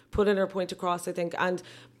about putting her point across, I think.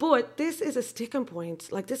 But this is a sticking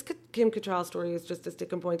point. Like, this Kim Cattrall story is just a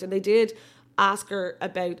sticking point. And they did ask her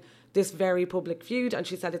about this very public feud, and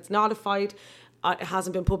she said it's not a fight. It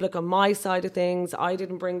hasn't been public on my side of things. I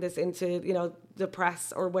didn't bring this into, you know, the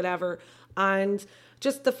press or whatever. And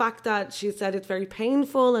just the fact that she said it's very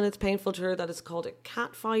painful, and it's painful to her that it's called a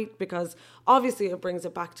cat fight, because obviously it brings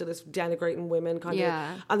it back to this denigrating women kind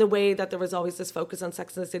of, and the way that there was always this focus on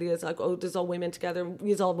Sex and the City is like, oh, there's all women together,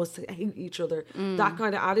 you almost hate each other, that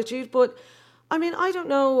kind of attitude. But I mean, I don't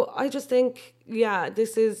know. I just think,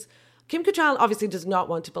 this is, Kim Cattrall obviously does not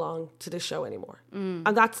want to belong to this show anymore.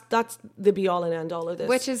 And that's the be-all and end-all of this.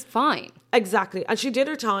 Which is fine. Exactly. And she did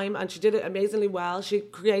her time, and she did it amazingly well. She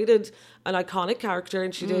created an iconic character,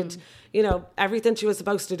 and she did, you know, everything she was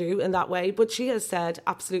supposed to do in that way. But she has said,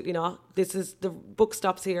 absolutely not. This is, the book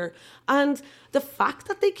stops here. And the fact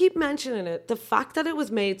that they keep mentioning it, the fact that it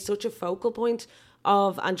was made such a focal point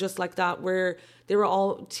of And Just Like That, where they were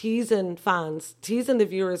all teasing fans, teasing the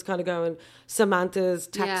viewers, kind of going, Samantha's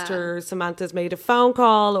text her, Samantha's made a phone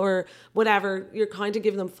call or whatever. You're kind of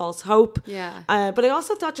giving them false hope. Yeah. But I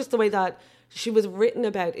also thought just the way that she was written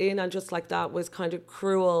about in And Just Like That was kind of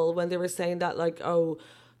cruel when they were saying that, like, oh,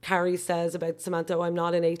 Carrie says about Samantha, oh, I'm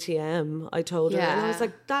not an ATM, I told her. And I was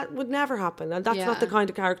like, that would never happen. And that's not the kind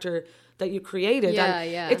of character that you created.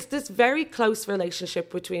 It's this very close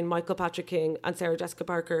relationship between Michael Patrick King and Sarah Jessica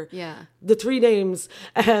Parker. The three names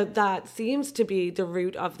that seems to be the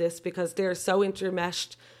root of this, because they're so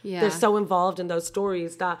intermeshed. They're so involved in those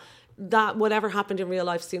stories that whatever happened in real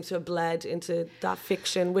life seems to have bled into that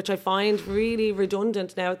fiction, which I find really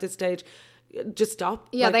redundant now at this stage. Just stop.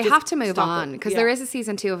 Yeah, like, they have to move on, because there is a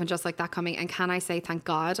season 2 of And Just Like That coming, and can I say thank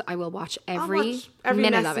God I will watch every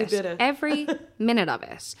minute of it. Every minute of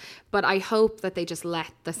it. But I hope that they just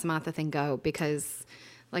let the Samantha thing go, because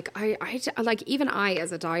like I like, even I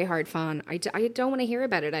as a diehard fan, I don't want to hear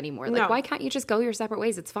about it anymore. Like, why can't you just go your separate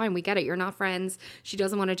ways? It's fine, we get it, you're not friends, she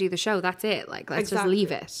doesn't want to do the show, that's it. Like, let's just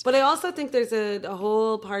leave it. But I also think there's a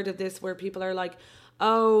whole part of this where people are like,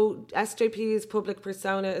 oh, SJP's public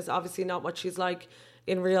persona is obviously not what she's like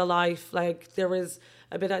in real life. Like, there was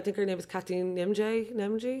a bit, I think her name was Kathleen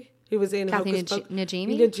Nemji, who was in Hocus Pocus.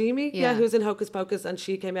 Najimy, who was in Hocus Pocus, and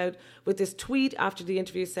she came out with this tweet after the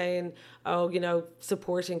interview saying, oh, you know,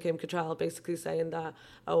 supporting Kim Cattrall, basically saying that,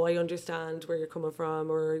 oh, I understand where you're coming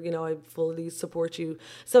from, or, you know, I fully support you.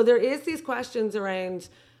 So there is these questions around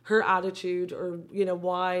her attitude, or, you know,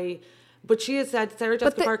 why... But she has said, Sarah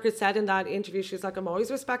Jessica Parker said in that interview, she's like, I'm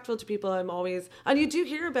always respectful to people, I'm always... And you do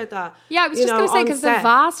hear about that. Yeah, I was just going to say, because the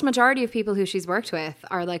vast majority of people who she's worked with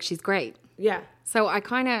are like, she's great. Yeah. So I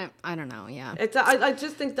kind of, I don't know, I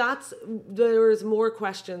just think there's more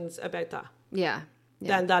questions about that. Yeah.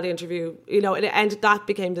 Than that interview, you know, and that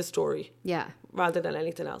became the story. Yeah. Rather than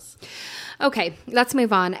anything else. Okay, let's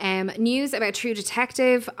move on. News about True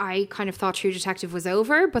Detective. I kind of thought True Detective was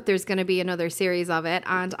over, but there's going to be another series of it,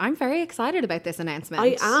 and I'm very excited about this announcement.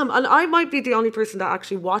 I am, and I might be the only person that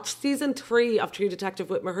actually watched season 3 of True Detective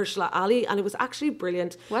with Mahershala Ali, and it was actually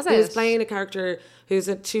brilliant. Was it? He was playing a character who's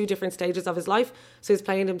at 2 different stages of his life. So he's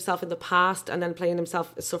playing himself in the past and then playing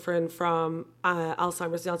himself suffering from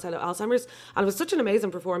Alzheimer's, the onset of Alzheimer's. And it was such an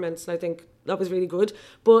amazing performance, and I think that was really good.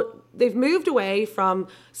 But they've moved away from...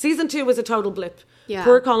 Season 2 was a total blip. Yeah.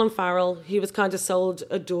 Poor Colin Farrell, he was kind of sold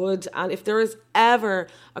a dud. And if there is ever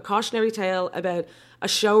a cautionary tale about a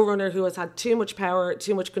showrunner who has had too much power,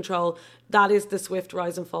 too much control, that is the swift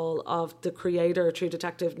rise and fall of the creator of True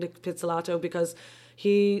Detective, Nick Pizzolatto, because...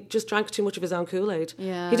 he just drank too much of his own Kool-Aid.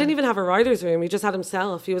 Yeah. He didn't even have a writer's room. He just had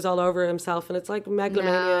himself. He was all over himself. And it's like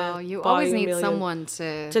megalomania. No, you always need someone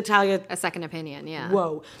to tell you a second opinion. Yeah.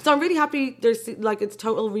 Whoa. So I'm really happy there's like it's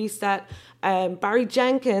total reset. Barry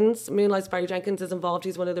Jenkins, Moonlight's Barry Jenkins is involved.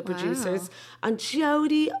 He's one of the producers. And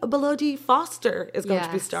Jodie Bloody Foster is going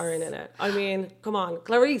to be starring in it. I mean, come on,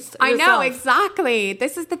 Clarice. I know, exactly.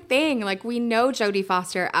 This is the thing. Like, we know Jodie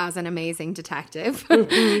Foster as an amazing detective.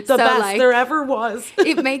 The best there ever was.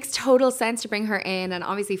 It makes total sense to bring her in. And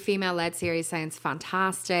obviously, female-led series sounds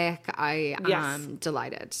fantastic. I am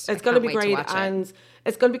delighted. It's going to be great. And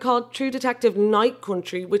it's going to be called True Detective Night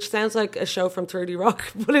Country, which sounds like a show from 30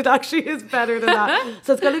 Rock, but it actually is better than that.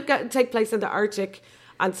 So it's going to take place in the Arctic.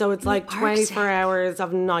 And so it's like 24 hours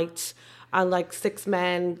of night and like 6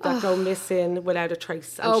 men that go missing without a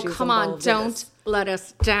trace. And come on, don't let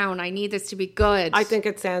us down. I need this to be good. I think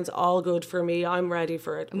it sounds all good for me. I'm ready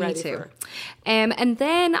for it. Me too. And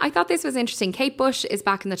then I thought this was interesting. Kate Bush is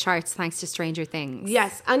back in the charts thanks to Stranger Things.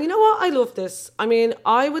 Yes. And you know what? I love this. I mean,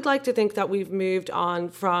 I would like to think that we've moved on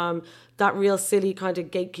from that real silly kind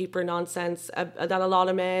of gatekeeper nonsense that a lot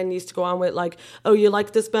of men used to go on with, like, oh, you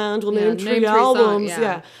like this band? We'll name 3 albums.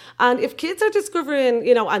 Yeah. And if kids are discovering,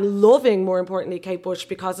 you know, and loving, more importantly, Kate Bush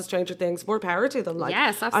because of Stranger Things, more power to them. Like,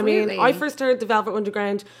 yes, absolutely. I mean, I first heard the Velvet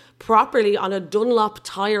Underground properly on a Dunlop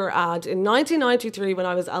tire ad in 1993 when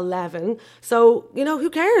I was 11. So, you know,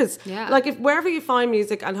 who cares? Yeah. Like, if wherever you find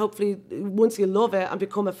music and hopefully once you love it and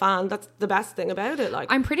become a fan, that's the best thing about it.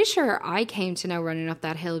 Like, I'm pretty sure I came to know Running Up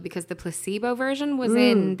That Hill because the Placebo version was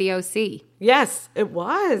in the OC. Yes, it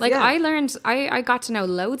was. Like, I got to know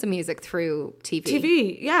loads of music through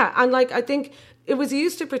TV. Yeah. And like, I think it was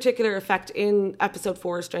used to particular effect in episode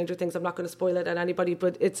 4 of Stranger Things. I'm not going to spoil it at anybody,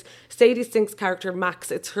 but it's Sadie Sink's character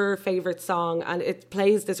Max. It's her favorite song, and it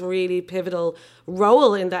plays this really pivotal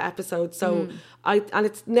role in the episode. So and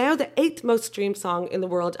it's now the 8th most streamed song in the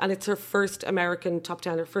world, and it's her first American top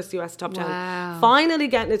 10, her first US top 10. Wow. Finally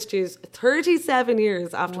getting its dues 37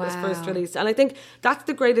 years after it was first released. And I think that's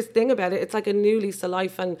the greatest thing about it. It's like a new lease of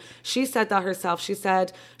life. And she said that herself. She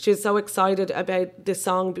said she was so excited about this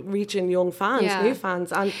song reaching young fans, new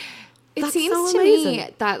fans. And it seems to me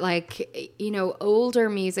that, like, you know, older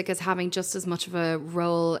music is having just as much of a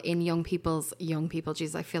role in young people.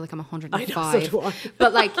 Geez, I feel like I'm 105. I know, so do I.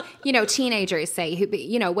 But, like, you know, teenagers say, who,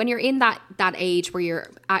 you know, when you're in that age where you're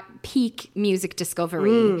at peak music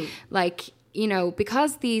discovery, like, you know,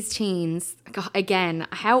 because these teens, again,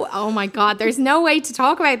 oh my God, there's no way to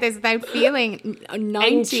talk about this without feeling 90.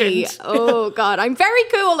 Ancient. Oh God, I'm very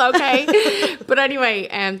cool, okay? But anyway,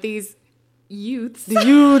 these youths.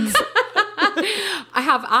 I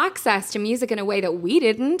have access to music in a way that we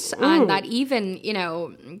didn't, and that even, you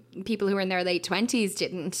know, people who are in their late 20s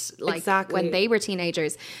didn't, like, when they were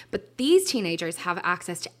teenagers. But these teenagers have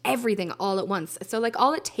access to everything all at once. So, like,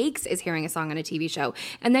 all it takes is hearing a song on a TV show,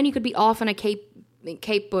 and then you could be off on a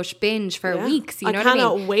Kate Bush binge for weeks. You know what I mean? I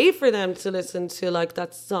cannot wait for them to listen to, like,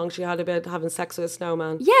 that song she had about having sex with a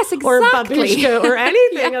snowman. Yes, exactly. Or Babushka or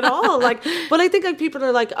anything at all. Like, but I think, like, people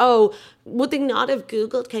are like, oh, would they not have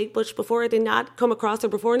Googled Kate Bush before? Had they not come across her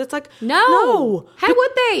before? And it's like, no. How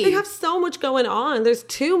would they? They have so much going on. There's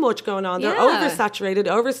too much going on. They're oversaturated,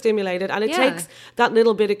 overstimulated, and it takes that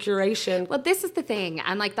little bit of curation. Well, this is the thing.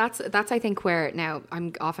 And, like, that's I think where, now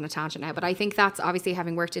I'm off on a tangent now, but I think that's obviously,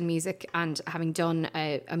 having worked in music and having done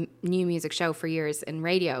a new music show for years in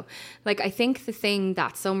radio. Like, I think the thing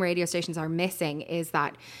that some radio stations are missing is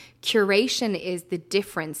that curation is the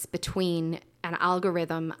difference between an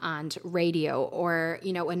algorithm and radio, or,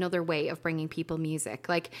 you know, another way of bringing people music.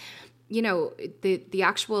 Like, you know, the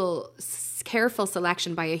actual careful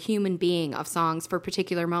selection by a human being of songs for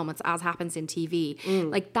particular moments, as happens in TV,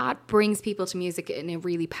 like, that brings people to music in a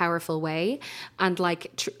really powerful way. And,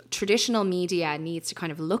 like, traditional media needs to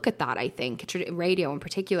kind of look at that, I think, radio in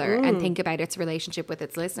particular, and think about its relationship with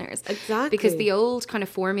its listeners. Exactly. Because the old kind of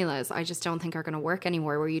formulas, I just don't think are going to work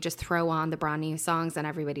anymore, where you just throw on the brand new songs and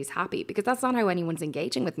everybody's happy, because that's not how anyone's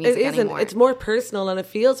engaging with music anymore. It's more personal, and it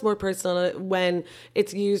feels more personal when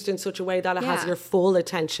it's used in such a way that it has your full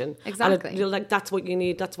attention. Exactly. Like, that's what you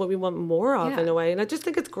need. That's what we want more of, in a way. And I just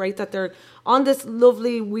think it's great that they're on this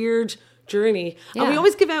lovely, weird journey. And we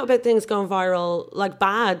always give out about things going viral, like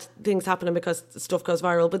bad things happening because stuff goes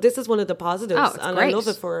viral. But this is one of the positives. Oh, it's and great. I love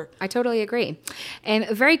it for her. I totally agree. And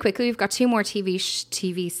very quickly, we've got 2 more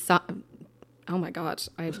oh my God,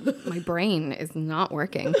 my brain is not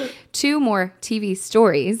working. 2 more TV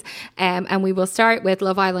stories. And we will start with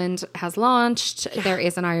Love Island has launched. Yeah. There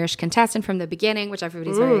is an Irish contestant from the beginning, which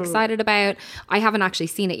everybody's very excited about. I haven't actually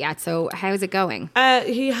seen it yet. So how's it going?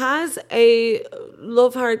 He has a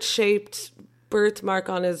love heart-shaped birthmark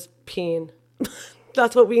on his peen.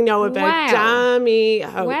 That's what we know about Dammy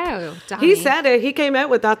Hope. Wow, Dammy. He said it. He came out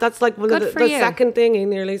with that. That's like one of the second thing he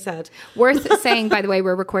nearly said. Worth saying, by the way,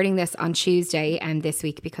 we're recording this on Tuesday and this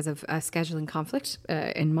week because of a scheduling conflict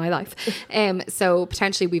in my life. So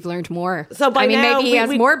potentially we've learned more. So by now, maybe he has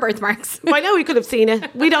more birthmarks. By now we could have seen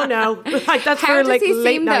it. We don't know. Like, that's how for, does like, he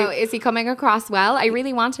late seem night. though? Is he coming across well? I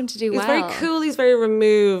really want him to do well. He's very cool. He's very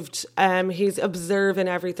removed. He's observing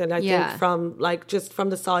everything, I think, from, like, just from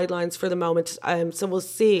the sidelines for the moment. So we'll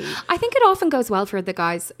see. I think it often goes well for the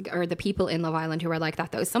guys or the people in Love Island who are like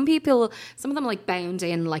that, though. Some of them like bound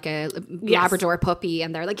in like a Labrador puppy,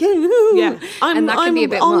 and they're like, and that can be a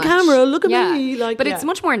bit on much. camera. Look at me, like. But it's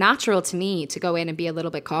much more natural to me to go in and be a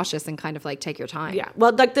little bit cautious and kind of like take your time. Yeah.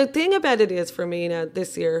 Well, like, the thing about it is, for me now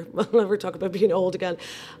this year, we'll never talk about being old again.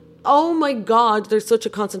 Oh my God, there's such a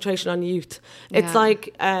concentration on youth. It's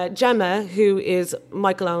like Gemma, who is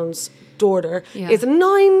Michael Owen's daughter, is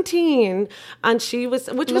 19, and she was,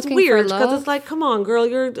 which was weird, because it's like, come on, girl,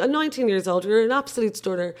 you're 19 years old, you're an absolute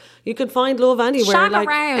stunner, you could find love anywhere. Shag like,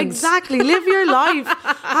 around. Exactly, live your life,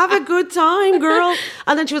 have a good time, girl.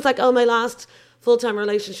 And then she was like, oh, my last long-term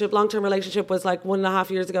relationship was like 1.5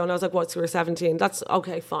 years ago. And I was like, what, so you were 17? That's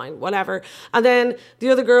okay, fine, whatever. And then the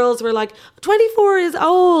other girls were like, 24 is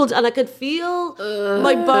old. And I could feel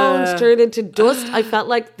my bones turn into dust. I felt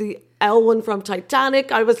like the Elwyn from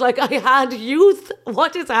Titanic. I was like, I had youth.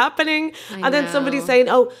 What is happening? And then somebody saying,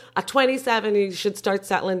 oh, at 27, you should start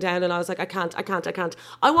settling down. And I was like, I can't.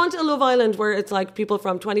 I want a Love Island where it's like people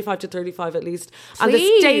from 25 to 35 at least. Please. And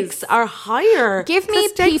the stakes are higher. Give me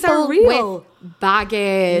people with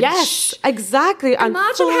baggage. Yes, exactly. And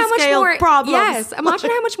imagine how much more problems. Yes, imagine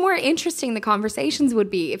how much more interesting the conversations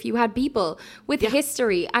would be if you had people with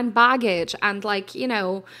history and baggage and like, you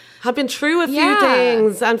know, have been through a few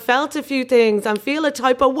things and felt a few things and feel a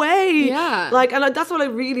type of way. Yeah. Like, and that's what I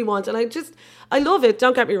really want. And I love it.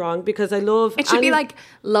 Don't get me wrong, because I love... It should be like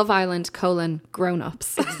Love Island,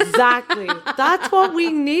 grown-ups. Exactly. That's what we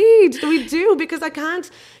need. We do, because I can't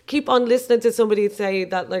keep on listening to somebody say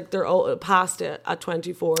that like they're past it at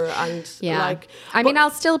 24 and like... I mean, I'll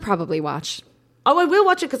still probably watch. Oh, I will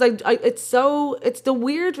watch it because it's the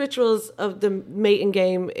weird rituals of the mating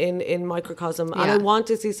game in microcosm, and I want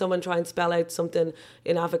to see someone try and spell out something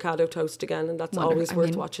in avocado toast again, and that's always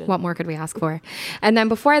worth watching. What more could we ask for? And then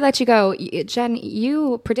before I let you go, Jen,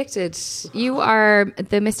 you predicted you are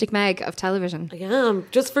the Mystic Meg of television. I am,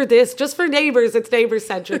 just for Neighbours. It's Neighbours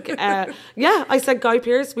centric. I said Guy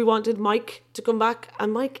Pearce. We wanted Mike to come back,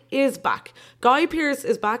 and Mike is back. Guy Pearce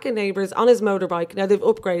is back in Neighbours on his motorbike. Now they've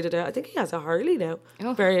upgraded it. I think he has a Harley now.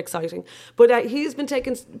 Oh. Very exciting. But he's been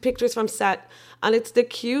taking pictures from set, and it's the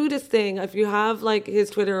cutest thing. If you have like his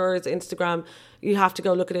Twitter or his Instagram, you have to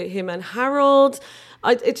go look at it. Him and Harold.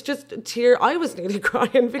 It's just a tear. I was nearly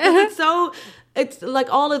crying because it's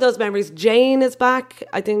like all of those memories. Jane is back.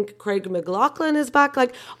 I think Craig McLachlan is back.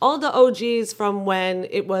 Like all the OGs from when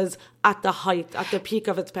it was at the height, at the peak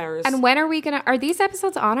of its powers. And when are these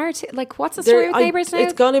episodes on our, like what's the story with Neighbours now?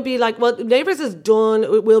 It's going to be like, well, Neighbours is done.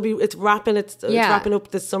 It's wrapping up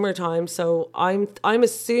this summertime. So I'm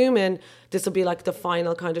assuming this will be like the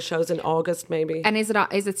final kind of shows in August maybe. And is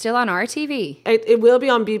it still on RTV? It will be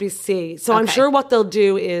on BBC. So I'm sure what they'll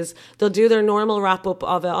do is they'll do their normal wrap up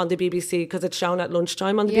of it on the BBC because it's shown at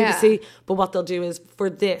lunchtime on the BBC. But what they'll do is for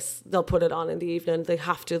this, they'll put it on in the evening. They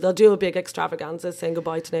have to. They'll do a big extravaganza saying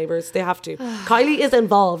goodbye to Neighbours. They have to. Kylie is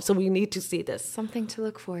involved, so we need to see this. Something to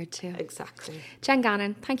look forward to. Exactly. Jen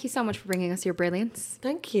Gannon, thank you so much for bringing us your brilliance.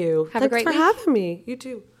 Thank you. Have a great week. Thanks for having me. You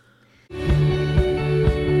too.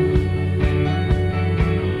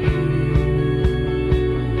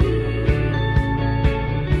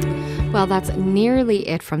 Well, that's nearly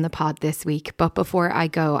it from the pod this week. But before I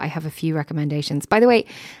go, I have a few recommendations. By the way,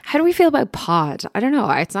 how do we feel about pod? I don't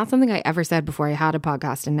know. It's not something I ever said before I had a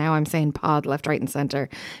podcast. And now I'm saying pod left, right and centre.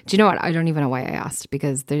 Do you know what? I don't even know why I asked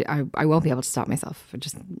because I won't be able to stop myself. I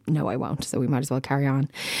just know I won't. So we might as well carry on.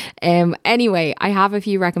 Anyway, I have a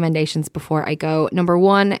few recommendations before I go. Number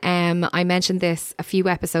one, I mentioned this a few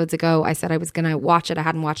episodes ago. I said I was going to watch it. I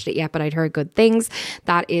hadn't watched it yet, but I'd heard good things.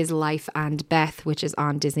 That is Life and Beth, which is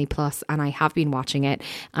on Disney Plus. And I have been watching it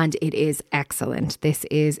and it is excellent. This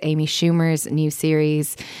is Amy Schumer's new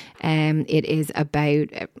series. It is about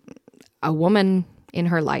a woman in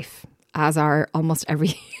her life, as are almost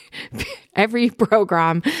every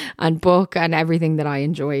program and book and everything that I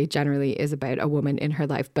enjoy generally is about a woman in her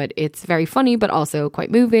life. But it's very funny, but also quite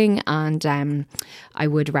moving. And I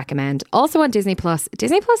would recommend. Also on Disney Plus.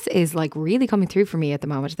 Disney Plus is like really coming through for me at the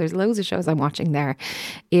moment. There's loads of shows I'm watching there.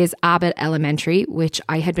 Is Abbott Elementary, which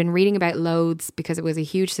I had been reading about loads because it was a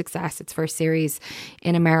huge success. Its first series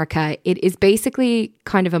in America. It is basically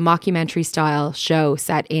kind of a mockumentary style show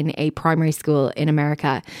set in a primary school in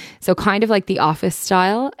America. So kind of like The Office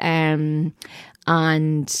style. And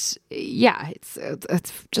yeah, it's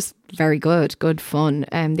just very good fun.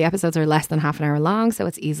 The episodes are less than half an hour long, so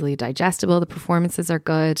it's easily digestible. The performances are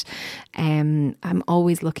good. I'm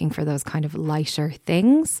always looking for those kind of lighter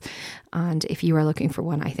things, and if you are looking for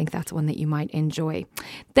one, I think that's one that you might enjoy.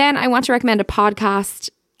 Then I want to recommend a podcast.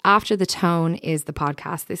 After the Tone is the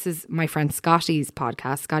podcast. This is my friend Scotty's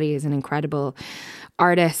podcast. Scotty is an incredible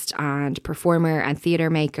artist and performer and theatre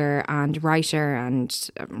maker and writer, and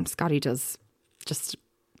Scotty does just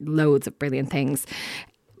loads of brilliant things.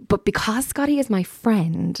 But because Scotty is my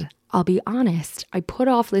friend, I'll be honest, I put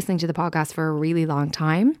off listening to the podcast for a really long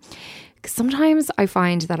time. Sometimes I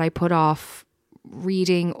find that I put off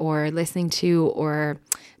reading or listening to or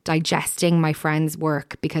digesting my friend's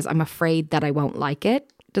work because I'm afraid that I won't like it.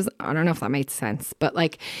 I don't know if that makes sense, but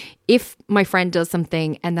like if my friend does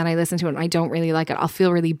something and then I listen to it and I don't really like it, I'll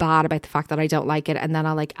feel really bad about the fact that I don't like it, and then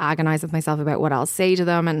I'll like agonize with myself about what I'll say to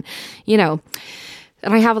them, and you know,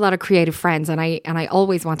 and I have a lot of creative friends and I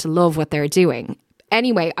always want to love what they're doing.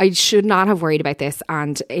 Anyway, I should not have worried about this,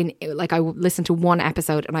 and I listened to one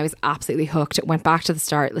episode and I was absolutely hooked. Went back to the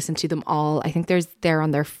start, listened to them all. I think they're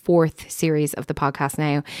on their 4th series of the podcast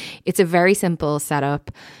now. It's a very simple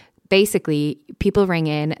setup. basically, people ring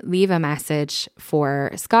in, leave a message for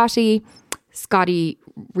Scotty. Scotty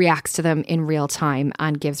reacts to them in real time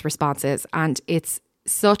and gives responses. And it's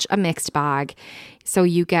such a mixed bag. So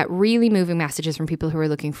you get really moving messages from people who are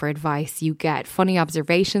looking for advice. You get funny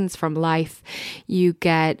observations from life. You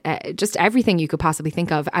get just everything you could possibly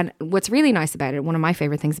think of. And what's really nice about it, one of my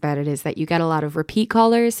favorite things about it, is that you get a lot of repeat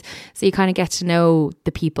callers. So you kind of get to know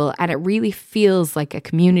the people, and it really feels like a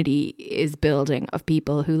community is building of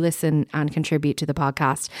people who listen and contribute to the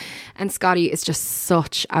podcast. And Scotty is just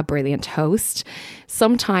such a brilliant host.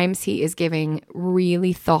 Sometimes he is giving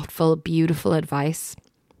really thoughtful, beautiful advice,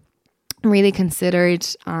 really considered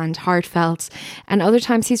and heartfelt, and other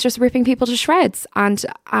times he's just ripping people to shreds, and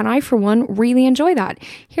I for one really enjoy that.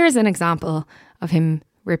 Here's an example of him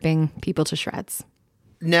ripping people to shreds.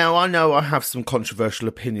 Now, I know I have some controversial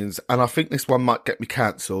opinions, and I think this one might get me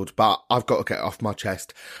cancelled, but I've got to get it off my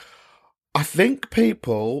chest. I think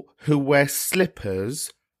people who wear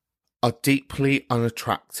slippers are deeply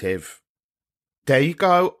unattractive. There you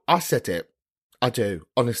go, I said it. I do,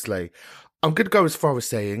 honestly. I'm going to go as far as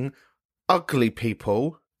saying ugly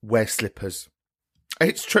people wear slippers.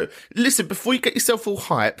 It's true. Listen, before you get yourself all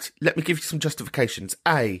hyped, let me give you some justifications.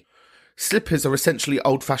 A, slippers are essentially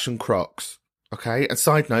old-fashioned Crocs, okay? And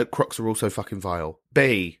side note, Crocs are also fucking vile.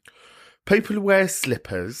 B, people who wear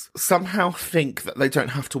slippers somehow think that they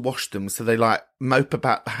don't have to wash them, so they, mope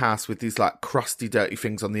about the house with these, crusty, dirty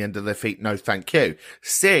things on the end of their feet. No, thank you.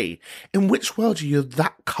 C, in which world are you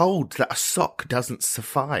that cold that a sock doesn't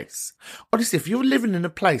suffice? Honestly, if you're living in a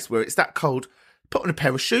place where it's that cold, put on a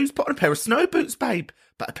pair of shoes, put on a pair of snow boots, babe.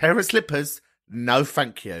 But a pair of slippers, no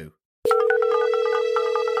thank you.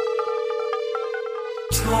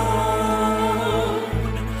 Tone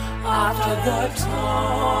after the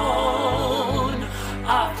tone,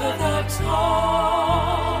 after the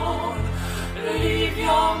tone, leave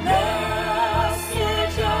your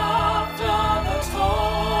message after the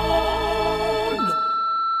tone.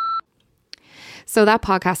 So that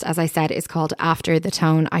podcast, as I said, is called After the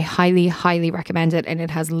Tone. I highly, highly recommend it, and it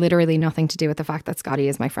has literally nothing to do with the fact that Scotty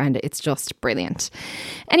is my friend. It's just brilliant.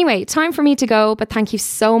 Anyway, time for me to go, but thank you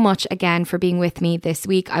so much again for being with me this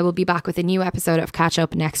week. I will be back with a new episode of Catch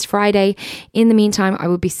Up next Friday. In the meantime, I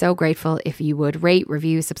would be so grateful if you would rate,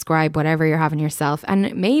 review, subscribe, whatever you're having yourself.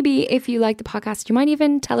 And maybe if you like the podcast, you might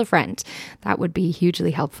even tell a friend. That would be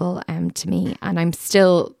hugely helpful to me. And I'm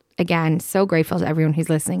still, again, so grateful to everyone who's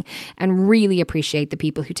listening, and really appreciate the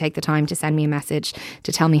people who take the time to send me a message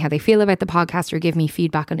to tell me how they feel about the podcast, or give me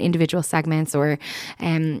feedback on individual segments, or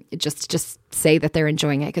just say that they're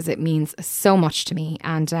enjoying it, because it means so much to me,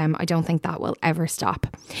 and I don't think that will ever stop.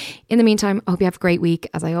 In the meantime, I hope you have a great week.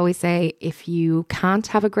 As I always say, if you can't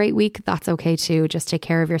have a great week, that's okay too. Just take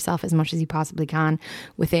care of yourself as much as you possibly can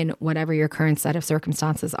within whatever your current set of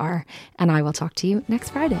circumstances are, and I will talk to you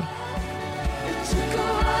next Friday.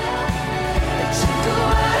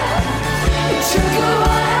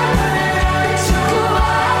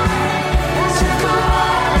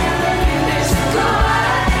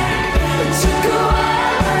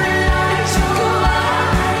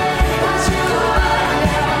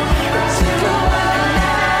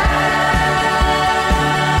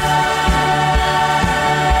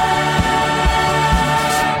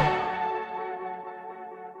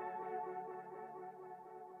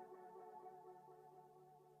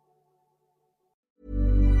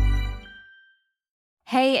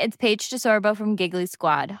 Hey, it's Paige DeSorbo from Giggly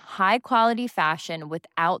Squad. High quality fashion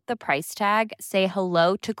without the price tag. Say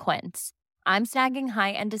hello to Quince. I'm snagging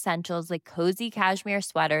high-end essentials like cozy cashmere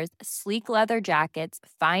sweaters, sleek leather jackets,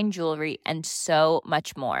 fine jewelry, and so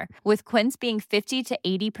much more. With Quince being 50 to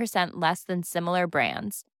 80% less than similar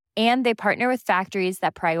brands. And they partner with factories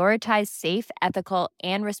that prioritize safe, ethical,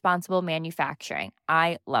 and responsible manufacturing.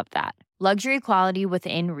 I love that. Luxury quality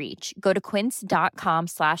within reach. Go to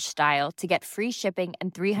quince.com/style to get free shipping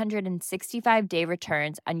and 365-day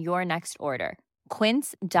returns on your next order.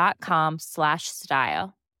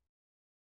 Quince.com/style.